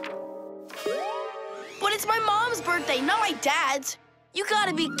 But it's my mom's birthday, not my dad's. You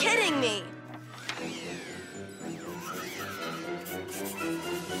gotta be kidding me.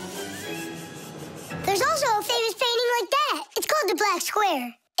 There's also a famous painting like that. It's called love the black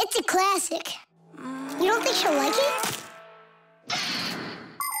square. It's a classic. You don't think she'll like it?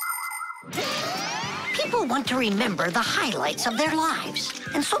 People want to remember the highlights of their lives.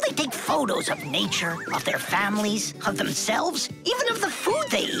 And so they take photos of nature, of their families, of themselves, even of the food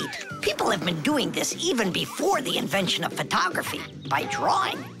they eat. People have been doing this even before the invention of photography, by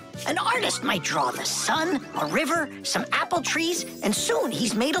drawing. An artist might draw the sun, a river, some apple trees, and soon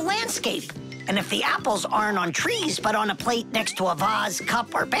he's made a landscape. And if the apples aren't on trees but on a plate next to a vase,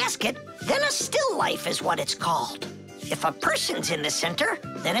 cup, or basket, then a still life is what it's called. If a person's in the center,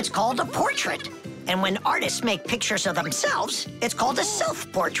 then it's called a portrait. And when artists make pictures of themselves, it's called a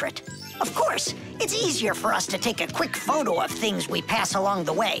self-portrait. Of course, it's easier for us to take a quick photo of things we pass along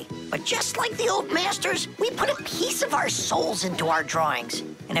the way. But just like the old masters, we put a piece of our souls into our drawings.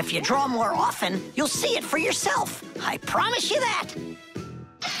 And if you draw more often, you'll see it for yourself. I promise you that.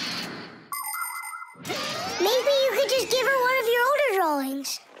 Maybe you could just give her one of your older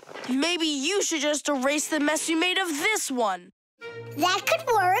drawings. Maybe you should just erase the mess you made of this one. That could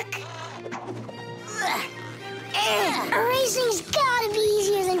work. Erasing's gotta be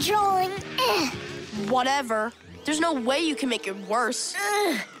easier than drawing. Whatever. There's no way you can make it worse.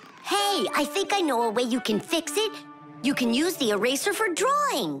 Hey, I think I know a way you can fix it. You can use the eraser for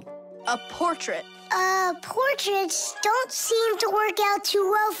drawing. A portrait. Portraits don't seem to work out too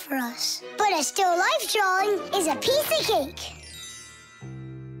well for us. But a still life drawing is a piece of cake.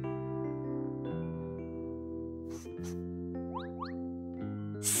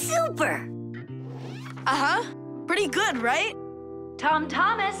 Super! Uh-huh. Pretty good, right? Tom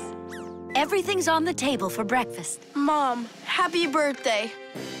Thomas, everything's on the table for breakfast. Mom, happy birthday.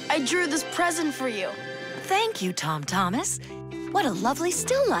 I drew this present for you. Thank you, Tom Thomas. What a lovely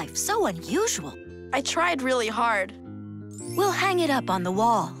still life, so unusual. I tried really hard. We'll hang it up on the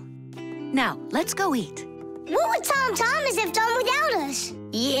wall. Now, let's go eat. What would Tom Thomas have done without us?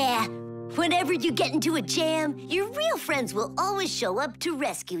 Yeah, whenever you get into a jam, your real friends will always show up to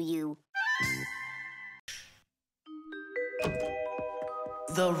rescue you.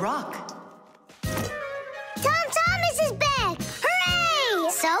 The rock. Tom Thomas is back! Hooray!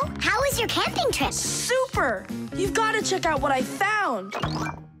 So, how was your camping trip? Super! You've got to check out what I found.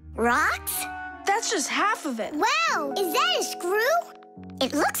 Rocks? That's just half of it. Wow, is that a screw?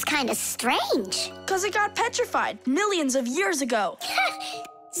 It looks kind of strange. Because it got petrified millions of years ago.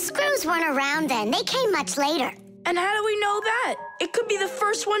 Screws weren't around then. They came much later. And how do we know that? It could be the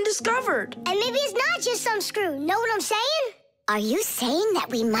first one discovered. And maybe it's not just some screw. Know what I'm saying? Are you saying that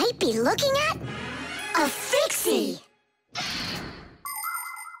we might be looking at a Fixie?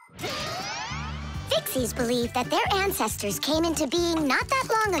 Fixies believe that their ancestors came into being not that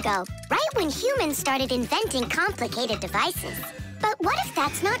long ago, right when humans started inventing complicated devices. But what if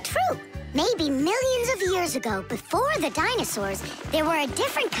that's not true? Maybe millions of years ago, before the dinosaurs, there were a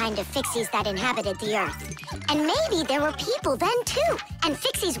different kind of Fixies that inhabited the Earth. And maybe there were people then, too. And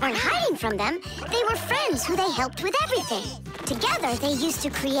Fixies weren't hiding from them. They were friends who they helped with everything. Together, they used to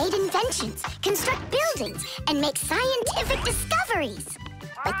create inventions, construct buildings, and make scientific discoveries.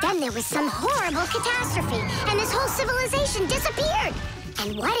 But then there was some horrible catastrophe, and this whole civilization disappeared.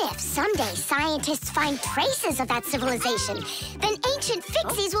 And what if someday scientists find traces of that civilization? Then ancient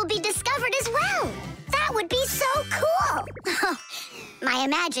Fixies will be discovered as well. That would be so cool. My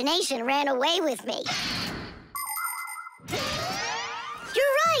imagination ran away with me.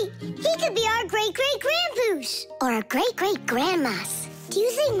 You're right. He could be our great-great-grandpoos. Or a great-great-grandmas. Do you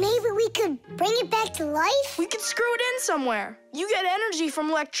think maybe we could bring it back to life? We could screw it in somewhere. You get energy from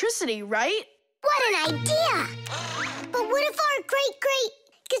electricity, right? What an idea! But what if our great-great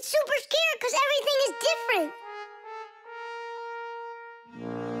gets super scared because everything is different?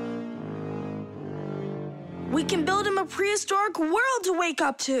 We can build him a prehistoric world to wake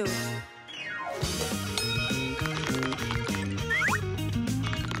up to.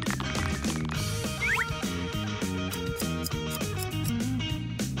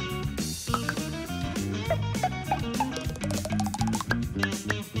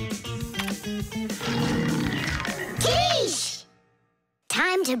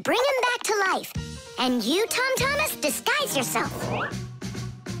 Time to bring him back to life. And you, Tom Thomas, disguise yourself.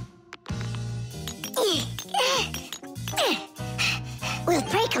 We'll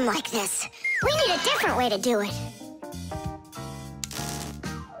break him like this. We need a different way to do it.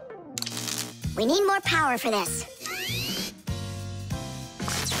 We need more power for this.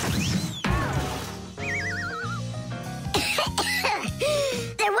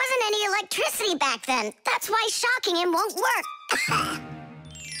 There wasn't any electricity back then. That's why shocking him won't work.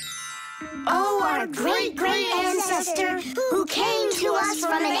 Oh, our great-great ancestor, who came to us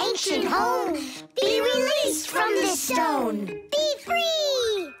from an ancient home, be released from this stone. Be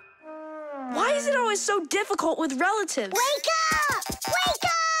free! Why is it always so difficult with relatives? Wake up! Wake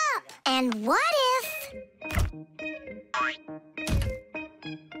up! And what if...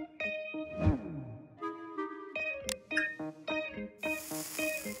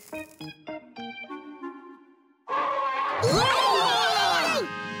 Yay!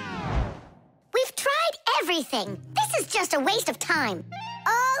 We've tried everything. This is just a waste of time.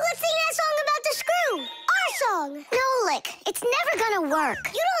 Let's sing that song about the screw. Our song. Nolik, it's never gonna work.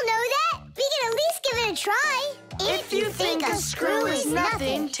 You don't know that. We can at least give it a try. If you think a screw is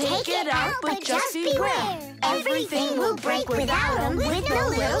nothing, take it out, but just beware. Everything will break without them with no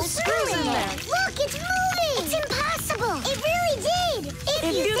little screws in there. Look, it's moving. It's impossible. It really did.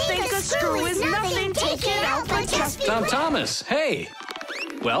 If you think a screw is nothing, take it out, but just beware. Thomas, hey.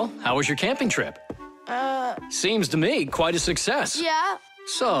 Well, how was your camping trip? Seems to me quite a success. Yeah.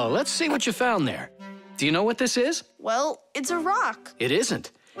 So, let's see what you found there. Do you know what this is? Well, it's a rock. It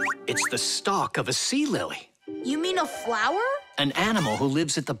isn't. It's the stalk of a sea lily. You mean a flower? An animal who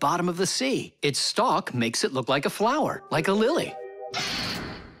lives at the bottom of the sea. Its stalk makes it look like a flower, like a lily.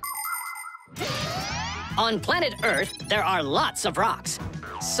 On planet Earth, there are lots of rocks.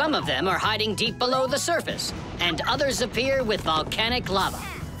 Some of them are hiding deep below the surface, and others appear with volcanic lava.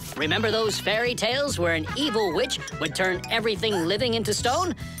 Remember those fairy tales where an evil witch would turn everything living into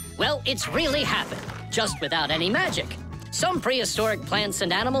stone? Well, it's really happened, just without any magic. Some prehistoric plants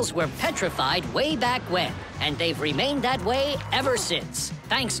and animals were petrified way back when, and they've remained that way ever since.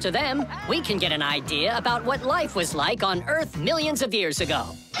 Thanks to them, we can get an idea about what life was like on Earth millions of years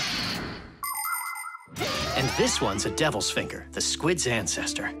ago. And this one's a devil's finger, the squid's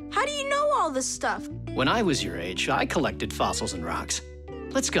ancestor. How do you know all this stuff? When I was your age, I collected fossils and rocks.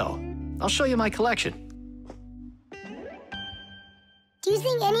 Let's go. I'll show you my collection. Do you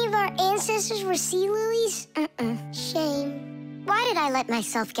think any of our ancestors were sea lilies? Shame. Why did I let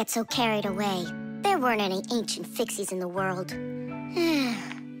myself get so carried away? There weren't any ancient Fixies in the world.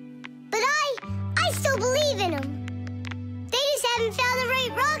 But I still believe in them. They just haven't found the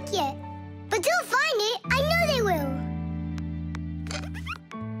right rock yet. But they'll find it. I know they will.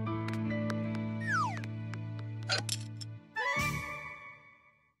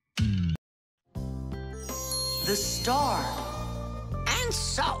 The star. And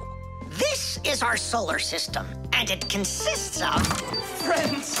so, this is our solar system, and it consists of...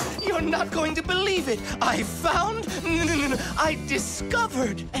 Friends, you're not going to believe it. I found... I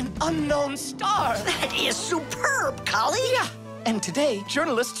discovered an unknown star. That is superb, colleague. Yeah, and today,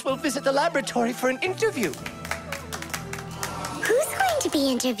 journalists will visit the laboratory for an interview. Who's going to be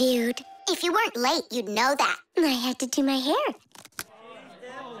interviewed? If you weren't late, you'd know that. I had to do my hair.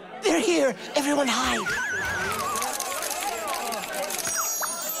 They're here. Everyone hide.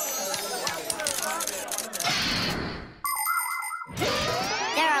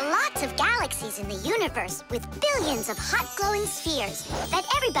 There are lots of galaxies in the universe with billions of hot glowing spheres that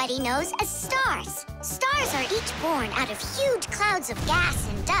everybody knows as stars. Stars are each born out of huge clouds of gas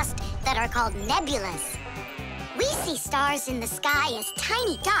and dust that are called nebulas. We see stars in the sky as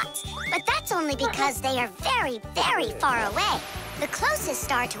tiny dots, but that's only because they are very, very far away. The closest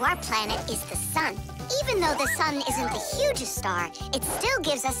star to our planet is the sun. Even though the sun isn't the hugest star, it still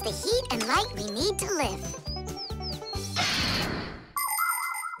gives us the heat and light we need to live.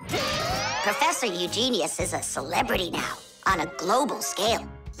 Professor Eugenius is a celebrity now, on a global scale.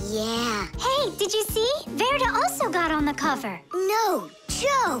 Yeah. Hey, did you see? Verda also got on the cover. No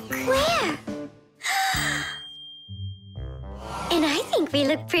joke. Where? And I think we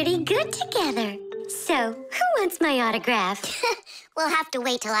look pretty good together. So, who wants my autograph? We'll have to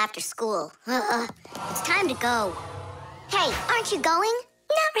wait till after school. It's time to go. Hey, aren't you going?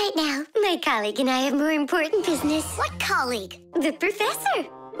 Not right now. My colleague and I have more important business. What colleague? The professor.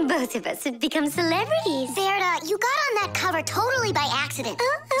 Both of us have become celebrities. Verda, you got on that cover totally by accident.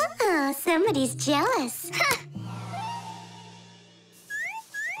 Somebody's jealous.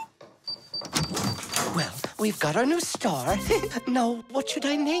 Well, we've got our new star. Now, what should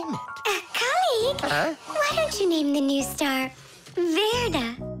I name it? Colleague, Huh? why don't you name the new star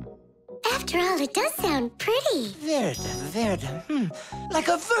Verda? After all, it does sound pretty. Verda. Like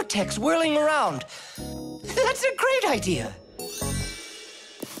a vertex whirling around. That's a great idea.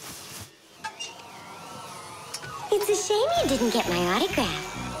 It's a shame you didn't get my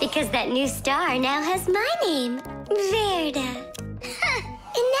autograph, because that new star now has my name, Verda.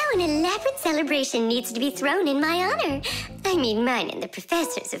 And now an elaborate celebration needs to be thrown in my honor. I mean, mine and the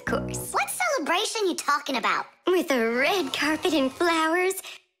professor's, of course. What celebration you talking about? With a red carpet and flowers,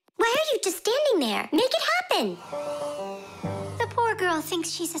 Why are you just standing there? Make it happen. The poor girl thinks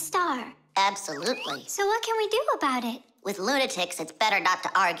she's a star. Absolutely. So what can we do about it? With lunatics, it's better not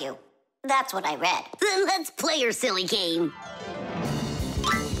to argue. That's what I read. Then let's play your silly game.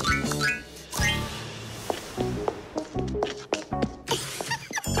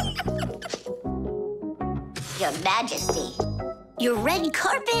 Your Majesty, your red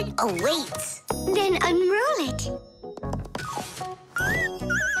carpet awaits. Then unroll it.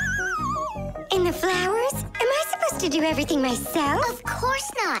 And the flowers? Am I supposed to do everything myself? Of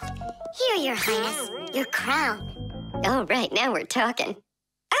course not. Here, Your Highness, your crown. All right, now we're talking.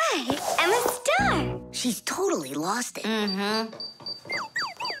 I am a star. She's totally lost it. Mm-hmm.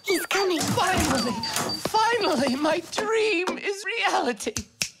 He's coming. Finally, my dream is reality.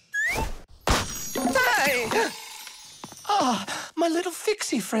 Hey! Ah, my little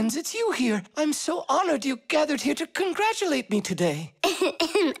Fixie friends, it's you here. I'm so honored you gathered here to congratulate me today.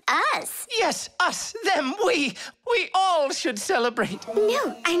 And us? Yes, us, them, we all should celebrate.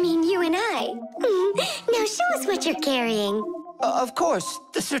 No, I mean you and I. Now show us what you're carrying. Of course,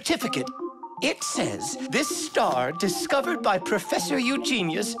 the certificate. It says this star, discovered by Professor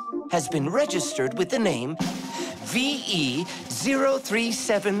Eugenius, has been registered with the name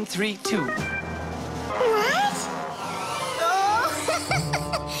VE03732. What? Oh,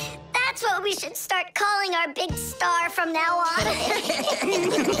 that's what we should start calling our big star from now on.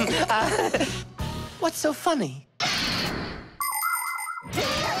 What's so funny?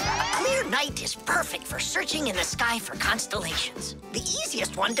 Night is perfect for searching in the sky for constellations. The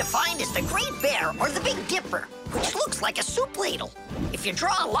easiest one to find is the Great Bear or the Big Dipper, which looks like a soup ladle. If you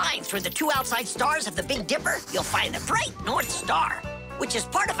draw a line through the two outside stars of the Big Dipper, you'll find the bright North Star, which is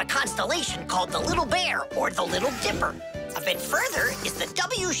part of a constellation called the Little Bear or the Little Dipper. A bit further is the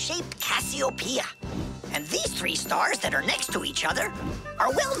W-shaped Cassiopeia. And these three stars that are next to each other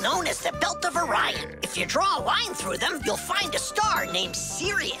are well known as the Belt of Orion. If you draw a line through them, you'll find a star named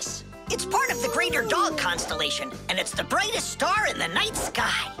Sirius. It's part of the Greater Dog constellation, and it's the brightest star in the night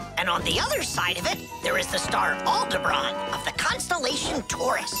sky. And on the other side of it, there is the star Aldebaran of the constellation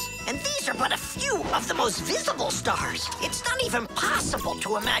Taurus. And these are but a few of the most visible stars. It's not even possible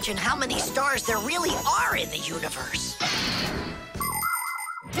to imagine how many stars there really are in the universe.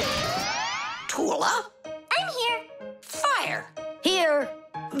 Tula? I'm here. Fire. Here.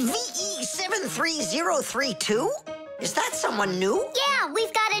 VE73032? Is that someone new? Yeah,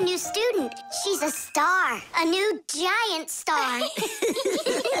 we've got a new student. She's a star. A new giant star.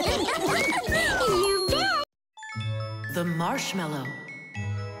 You bet. The Marshmallow.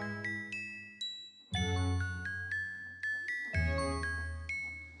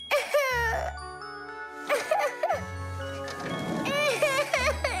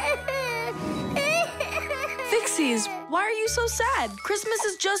 Fixies, why are you so sad? Christmas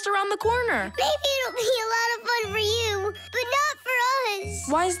is just around the corner. Maybe it'll be a lot of fun for you, but not for us.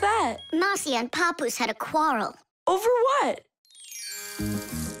 Why's that? Marcia and Papoose had a quarrel. Over what?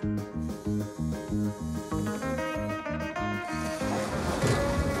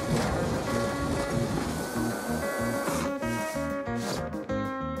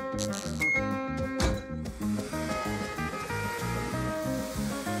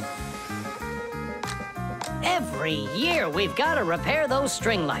 Every year we've got to repair those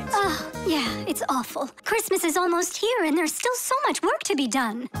string lights. Oh, yeah, it's awful. Christmas is almost here and there's still so much work to be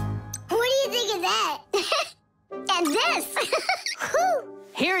done. What do you think of that? And this?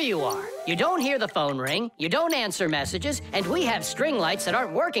 Here you are. You don't hear the phone ring, you don't answer messages, and we have string lights that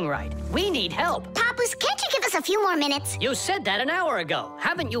aren't working right. We need help. Papoose, can't you give us a few more minutes? You said that an hour ago.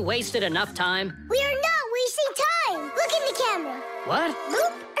 Haven't you wasted enough time? We are not wasting time. Look in the camera. What?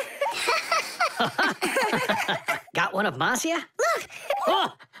 Look. Got one of Marcia? Look.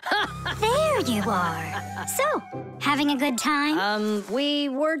 Oh. There you are. So, having a good time? We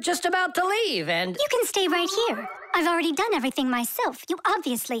were just about to leave and... You can stay right here. I've already done everything myself. You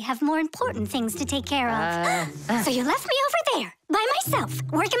obviously have more important things to take care of. So you left me over there, by myself,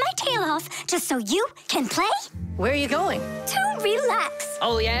 working my tail off, just so you can play? Where are you going? To relax.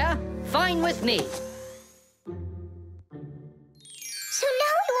 Oh, yeah? Fine with me. So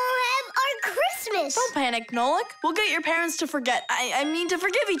now we won't have our Christmas. Don't panic, Nolik. We'll get your parents to forget. I mean to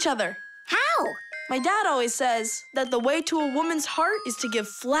forgive each other. How? My dad always says that the way to a woman's heart is to give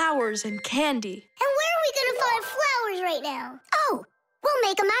flowers and candy. And where are we going to find flowers right now? Oh, we'll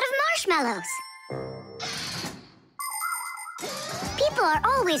make them out of marshmallows. People are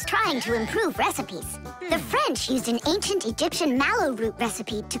always trying to improve recipes. The French used an ancient Egyptian mallow root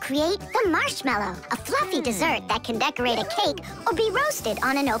recipe to create the marshmallow, a fluffy dessert that can decorate a cake or be roasted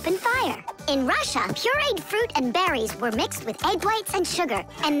on an open fire. In Russia, pureed fruit and berries were mixed with egg whites and sugar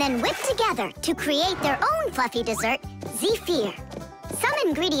and then whipped together to create their own fluffy dessert, zefir. Some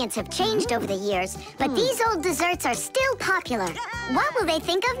ingredients have changed over the years, but these old desserts are still popular. What will they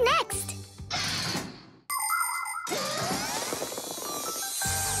think of next?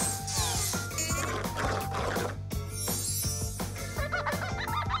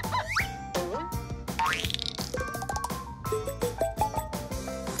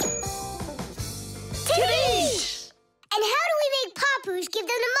 And how do we make Papoose give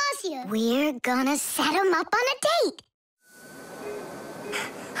them to Marcia? We're gonna set them up on a date.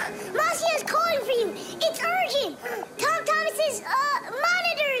 Marcia's calling for you. It's urgent. Tom Thomas's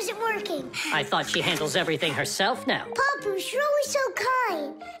monitor isn't working. I thought she handles everything herself now. Papoose, you're always so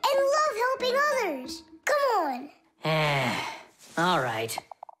kind and love helping others. Come on. All right.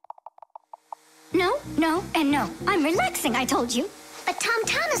 No, no, and no. I'm relaxing, I told you. But Tom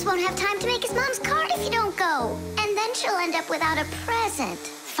Thomas won't have time to make his mom's card if you don't go. And then she'll end up without a present.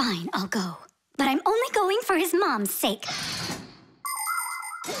 Fine, I'll go. But I'm only going for his mom's sake.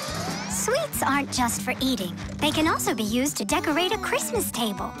 Sweets aren't just for eating. They can also be used to decorate a Christmas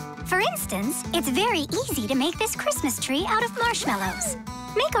table. For instance, it's very easy to make this Christmas tree out of marshmallows.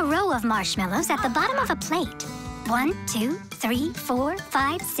 Make a row of marshmallows at the bottom of a plate. 1, 2, 3, 4,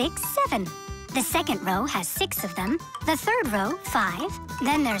 5, 6, 7. The second row has 6 of them. The third row, 5.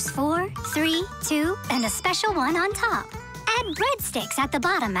 Then there's 4, 3, 2, and a special one on top. Add breadsticks at the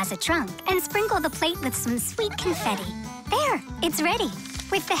bottom as a trunk and sprinkle the plate with some sweet confetti. There, it's ready.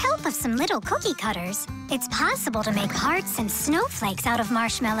 With the help of some little cookie cutters, it's possible to make hearts and snowflakes out of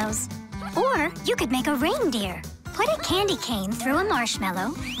marshmallows. Or you could make a reindeer. Put a candy cane through a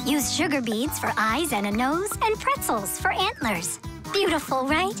marshmallow, use sugar beads for eyes and a nose, and pretzels for antlers. Beautiful,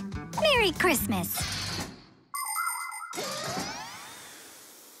 right? Merry Christmas!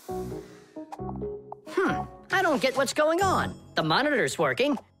 I don't get what's going on. The monitor's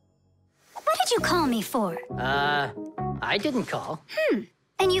working. What did you call me for? I didn't call.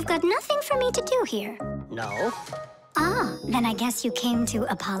 And you've got nothing for me to do here. No. Ah, then I guess you came to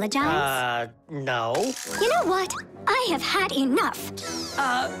apologize? No. You know what? I have had enough.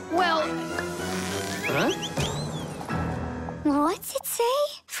 Well... Huh? What's it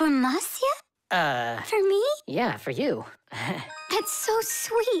say? For Marcia? For me? Yeah, for you. That's so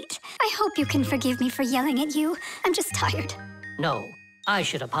sweet. I hope you can forgive me for yelling at you. I'm just tired. No, I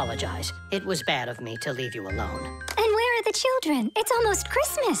should apologize. It was bad of me to leave you alone. And where are the children? It's almost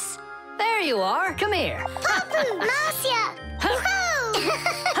Christmas. There you are. Come here. Papu, Marcia!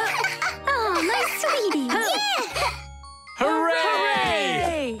 Oh, my sweetie.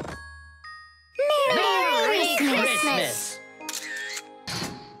 Hooray! Merry Christmas!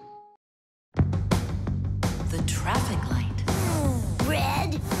 The traffic light.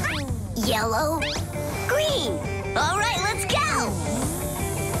 Red, yellow, green. All right, let's go.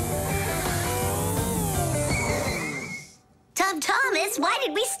 Tom Thomas, why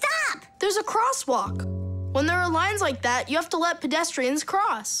did we stop? There's a crosswalk. When there are lines like that, you have to let pedestrians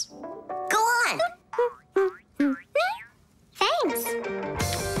cross. Go on. Thanks.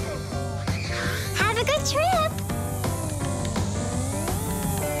 Have a good trip.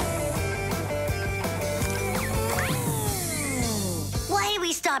 Why do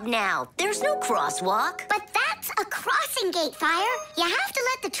we stop now? There's no crosswalk. But that's a crossing gate, Fire. You have to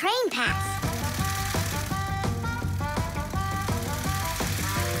let the train pass.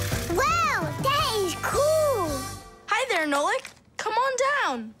 Wow, that is cool. Hi there, Nolik. Come on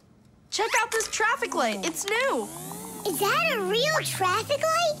down. Check out this traffic light. It's new. Is that a real traffic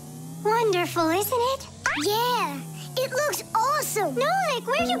light? Wonderful, isn't it? Yeah, it looks awesome. Nolik,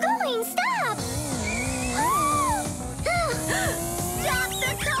 where are you going? Stop! Stop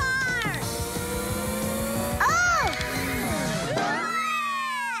the car! Oh!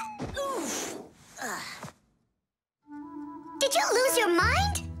 Oof. Did you lose your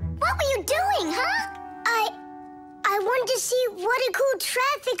mind? What were you doing, huh? I wanted to see what a cool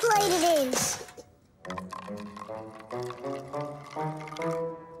traffic light it is.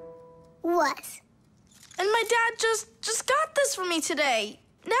 What? And my dad just got this for me today.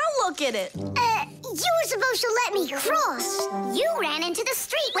 Now look at it. You were supposed to let me cross. You ran into the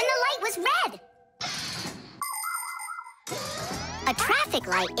street when the light was red. A traffic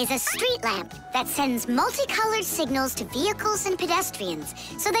light is a street lamp that sends multicolored signals to vehicles and pedestrians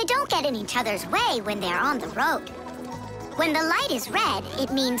so they don't get in each other's way when they're on the road. When the light is red,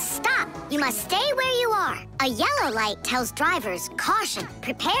 it means stop. You must stay where you are. A yellow light tells drivers, caution,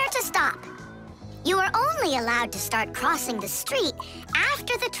 prepare to stop. You are only allowed to start crossing the street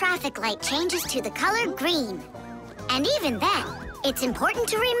after the traffic light changes to the color green. And even then, it's important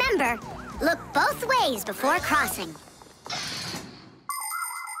to remember, Look both ways before crossing.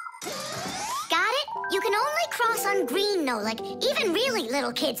 Got it? You can only cross on green, Nolik. Even really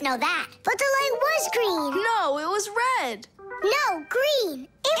little kids know that. But the light was green. No, it was red. No, green.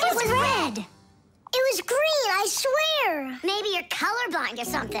 It was red. It was green, I swear. Maybe you're colorblind or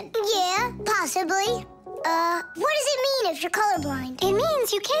something. Yeah, possibly. What does it mean if you're colorblind? It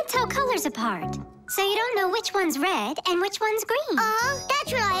means you can't tell colors apart. So you don't know which one's red and which one's green.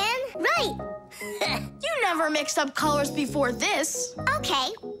 That's what I am. Right. You never mixed up colors before this.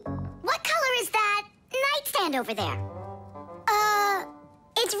 Okay. What color is that nightstand over there?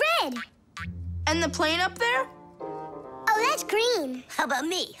 It's red. And the plane up there? Oh, that's green. How about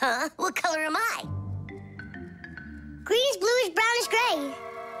me, huh? What color am I? Greenish, bluish, brownish, gray.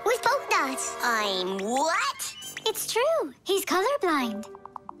 With polka dots. I'm what? It's true. He's colorblind.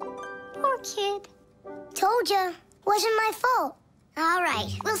 Poor kid. Told ya. Wasn't my fault. All right,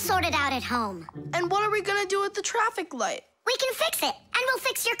 we'll sort it out at home. And what are we gonna do with the traffic light? We can fix it, and we'll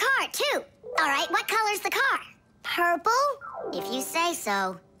fix your car, too. All right, what color's the car? Purple? If you say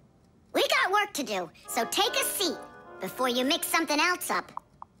so. We got work to do, so take a seat before you mix something else up.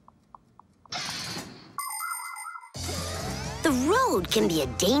 The road can be a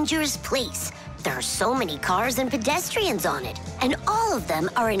dangerous place. There are so many cars and pedestrians on it, and all of them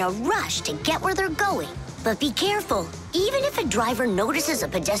are in a rush to get where they're going. But be careful. Even if a driver notices a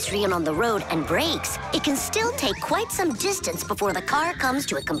pedestrian on the road and brakes, it can still take quite some distance before the car comes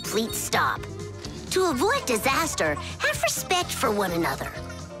to a complete stop. To avoid disaster, have respect for one another.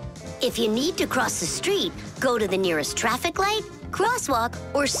 If you need to cross the street, go to the nearest traffic light, crosswalk,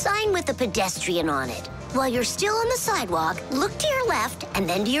 or sign with a pedestrian on it. While you're still on the sidewalk, look to your left and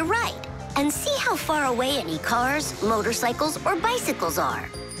then to your right, and see how far away any cars, motorcycles, or bicycles are.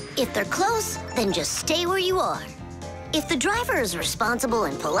 If they're close, then just stay where you are. If the driver is responsible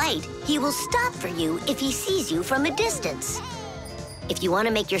and polite, he will stop for you if he sees you from a distance. If you want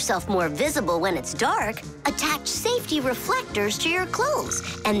to make yourself more visible when it's dark, attach safety reflectors to your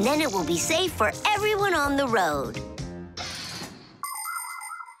clothes, and then it will be safe for everyone on the road.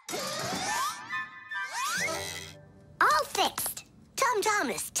 All fixed. Tom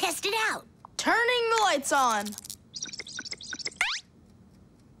Thomas, test it out. Turning the lights on.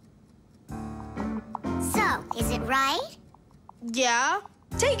 So, is it right? Yeah.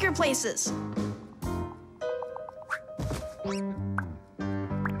 Take your places.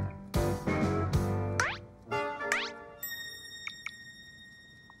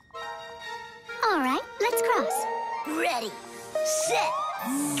 All right, let's cross. Ready, set,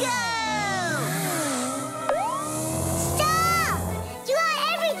 go! Stop! You got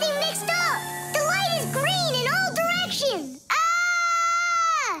everything mixed up! The light is green in all directions!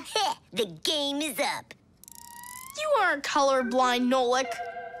 Ah! The game is up. You aren't colorblind, Nolik.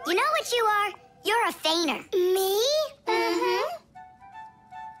 You know what you are? You're a feigner. Me? Mm-hmm.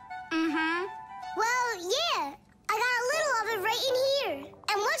 Mm-hmm. Well, yeah. I got a little of it right in here.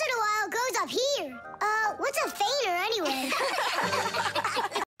 And once in a while it goes up here. What's a feigner anyway?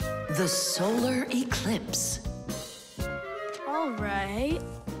 The Solar Eclipse. All right.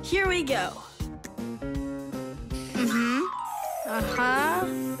 Here we go. Mm-hmm. Uh-huh.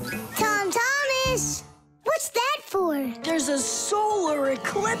 Tom Thomas! What's that for? There's a solar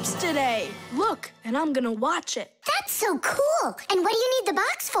eclipse today. Look, and I'm gonna watch it. That's so cool. And what do you need the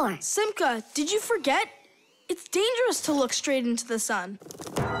box for? Simka, did you forget? It's dangerous to look straight into the sun.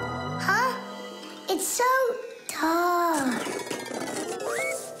 Huh? It's so dark.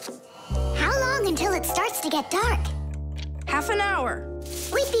 How long until it starts to get dark? Half an hour.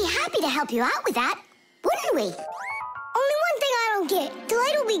 We'd be happy to help you out with that, wouldn't we? Only one thing I don't get. The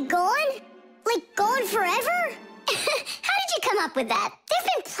light will be gone? Like, gone forever? How did you come up with that? There've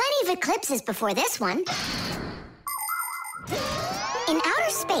been plenty of eclipses before this one. In outer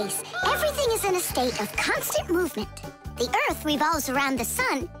space, everything is in a state of constant movement. The Earth revolves around the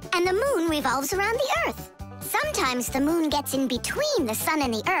sun, and the moon revolves around the Earth. Sometimes the moon gets in between the sun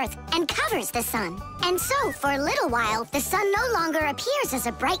and the Earth and covers the sun. And so, for a little while, the sun no longer appears as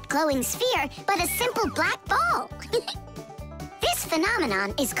a bright glowing sphere, but a simple black ball. This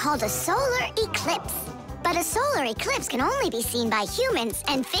phenomenon is called a solar eclipse. But a solar eclipse can only be seen by humans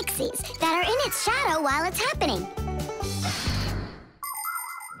and Fixies that are in its shadow while it's happening.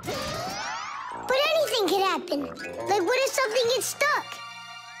 But anything could happen. Like, what if something gets stuck?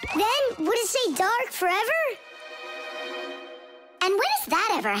 Then, would it stay dark forever? And when has that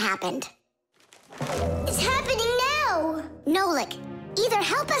ever happened? It's happening now! Nolik, either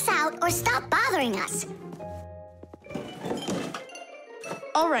help us out or stop bothering us.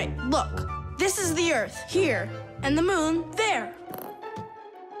 All right, look. This is the Earth, here, and the moon, there.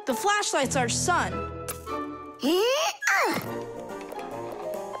 The flashlight's our sun.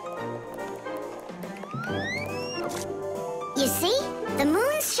 You see? The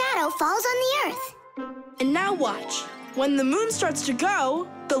moon's shadow falls on the Earth. And now watch. When the moon starts to go,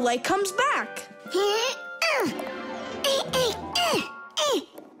 the light comes back. Did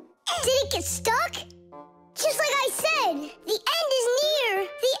it get stuck? Just like I said, the end is near.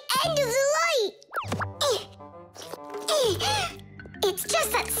 The end of the light. It's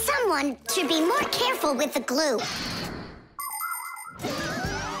just that someone should be more careful with the glue.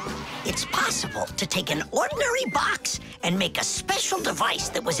 It's possible to take an ordinary box and make a special device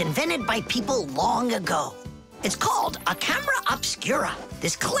that was invented by people long ago. It's called a camera obscura.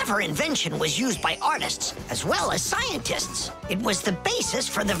 This clever invention was used by artists as well as scientists. It was the basis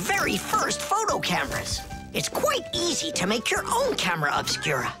for the very first photo cameras. It's quite easy to make your own camera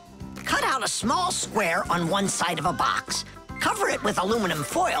obscura. Cut out a small square on one side of a box, cover it with aluminum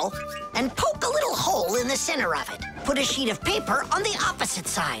foil, and poke a little hole in the center of it. Put a sheet of paper on the opposite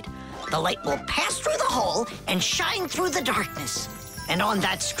side. The light will pass through the hole and shine through the darkness. And on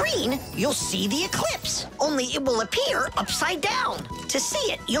that screen, you'll see the eclipse, only it will appear upside down. To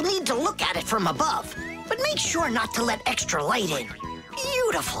see it, you'll need to look at it from above, but make sure not to let extra light in.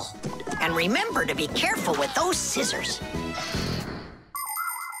 Beautiful. And remember to be careful with those scissors.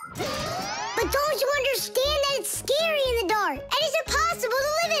 But don't you understand that it's scary in the dark? And it's impossible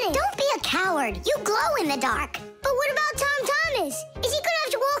to live in it? Don't be a coward. You glow in the dark. But what about Tom Thomas? Is he gonna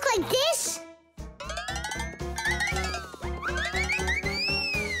have to walk like this?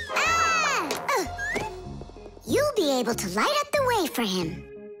 You'll be able to light up the way for him.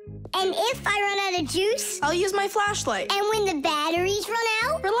 And if I run out of juice? I'll use my flashlight. And when the batteries run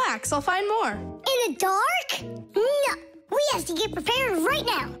out? Relax, I'll find more. In the dark? No, we have to get prepared right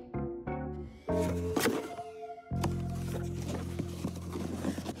now.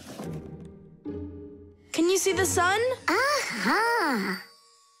 Can you see the sun? Uh-huh.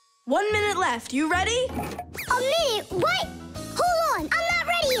 1 minute left. You ready? A minute? What? Hold on, I'm not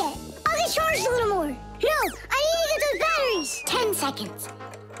ready yet. I'll get charged a little more. No, I need to get those batteries. 10 seconds.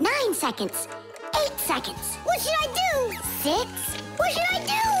 9 seconds. 8 seconds. What should I do? 6. What should I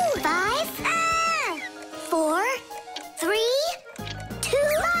do? 5. 4. 3. 2.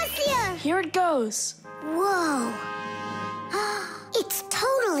 Marcia! Here it goes. Whoa. It's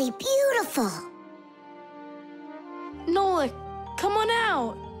totally beautiful. Nolik, come on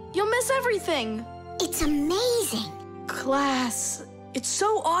out. You'll miss everything. It's amazing. Class, it's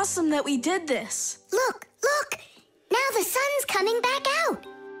so awesome that we did this. Look, look. Now the sun's coming back out.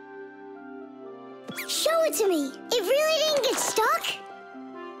 Show it to me. It really didn't get stuck?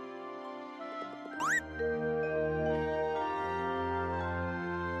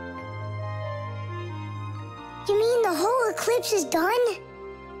 You mean the whole eclipse is done?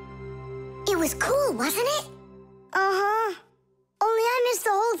 It was cool, wasn't it? Uh-huh. Only I missed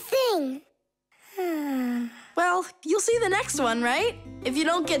the whole thing. Well, you'll see the next one, right? If you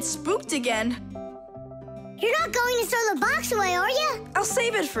don't get spooked again. You're not going to throw the box away, are you? I'll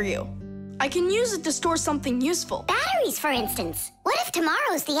save it for you. I can use it to store something useful. Batteries, for instance. What if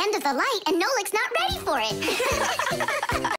tomorrow's the end of the light and Nolik's not ready for it?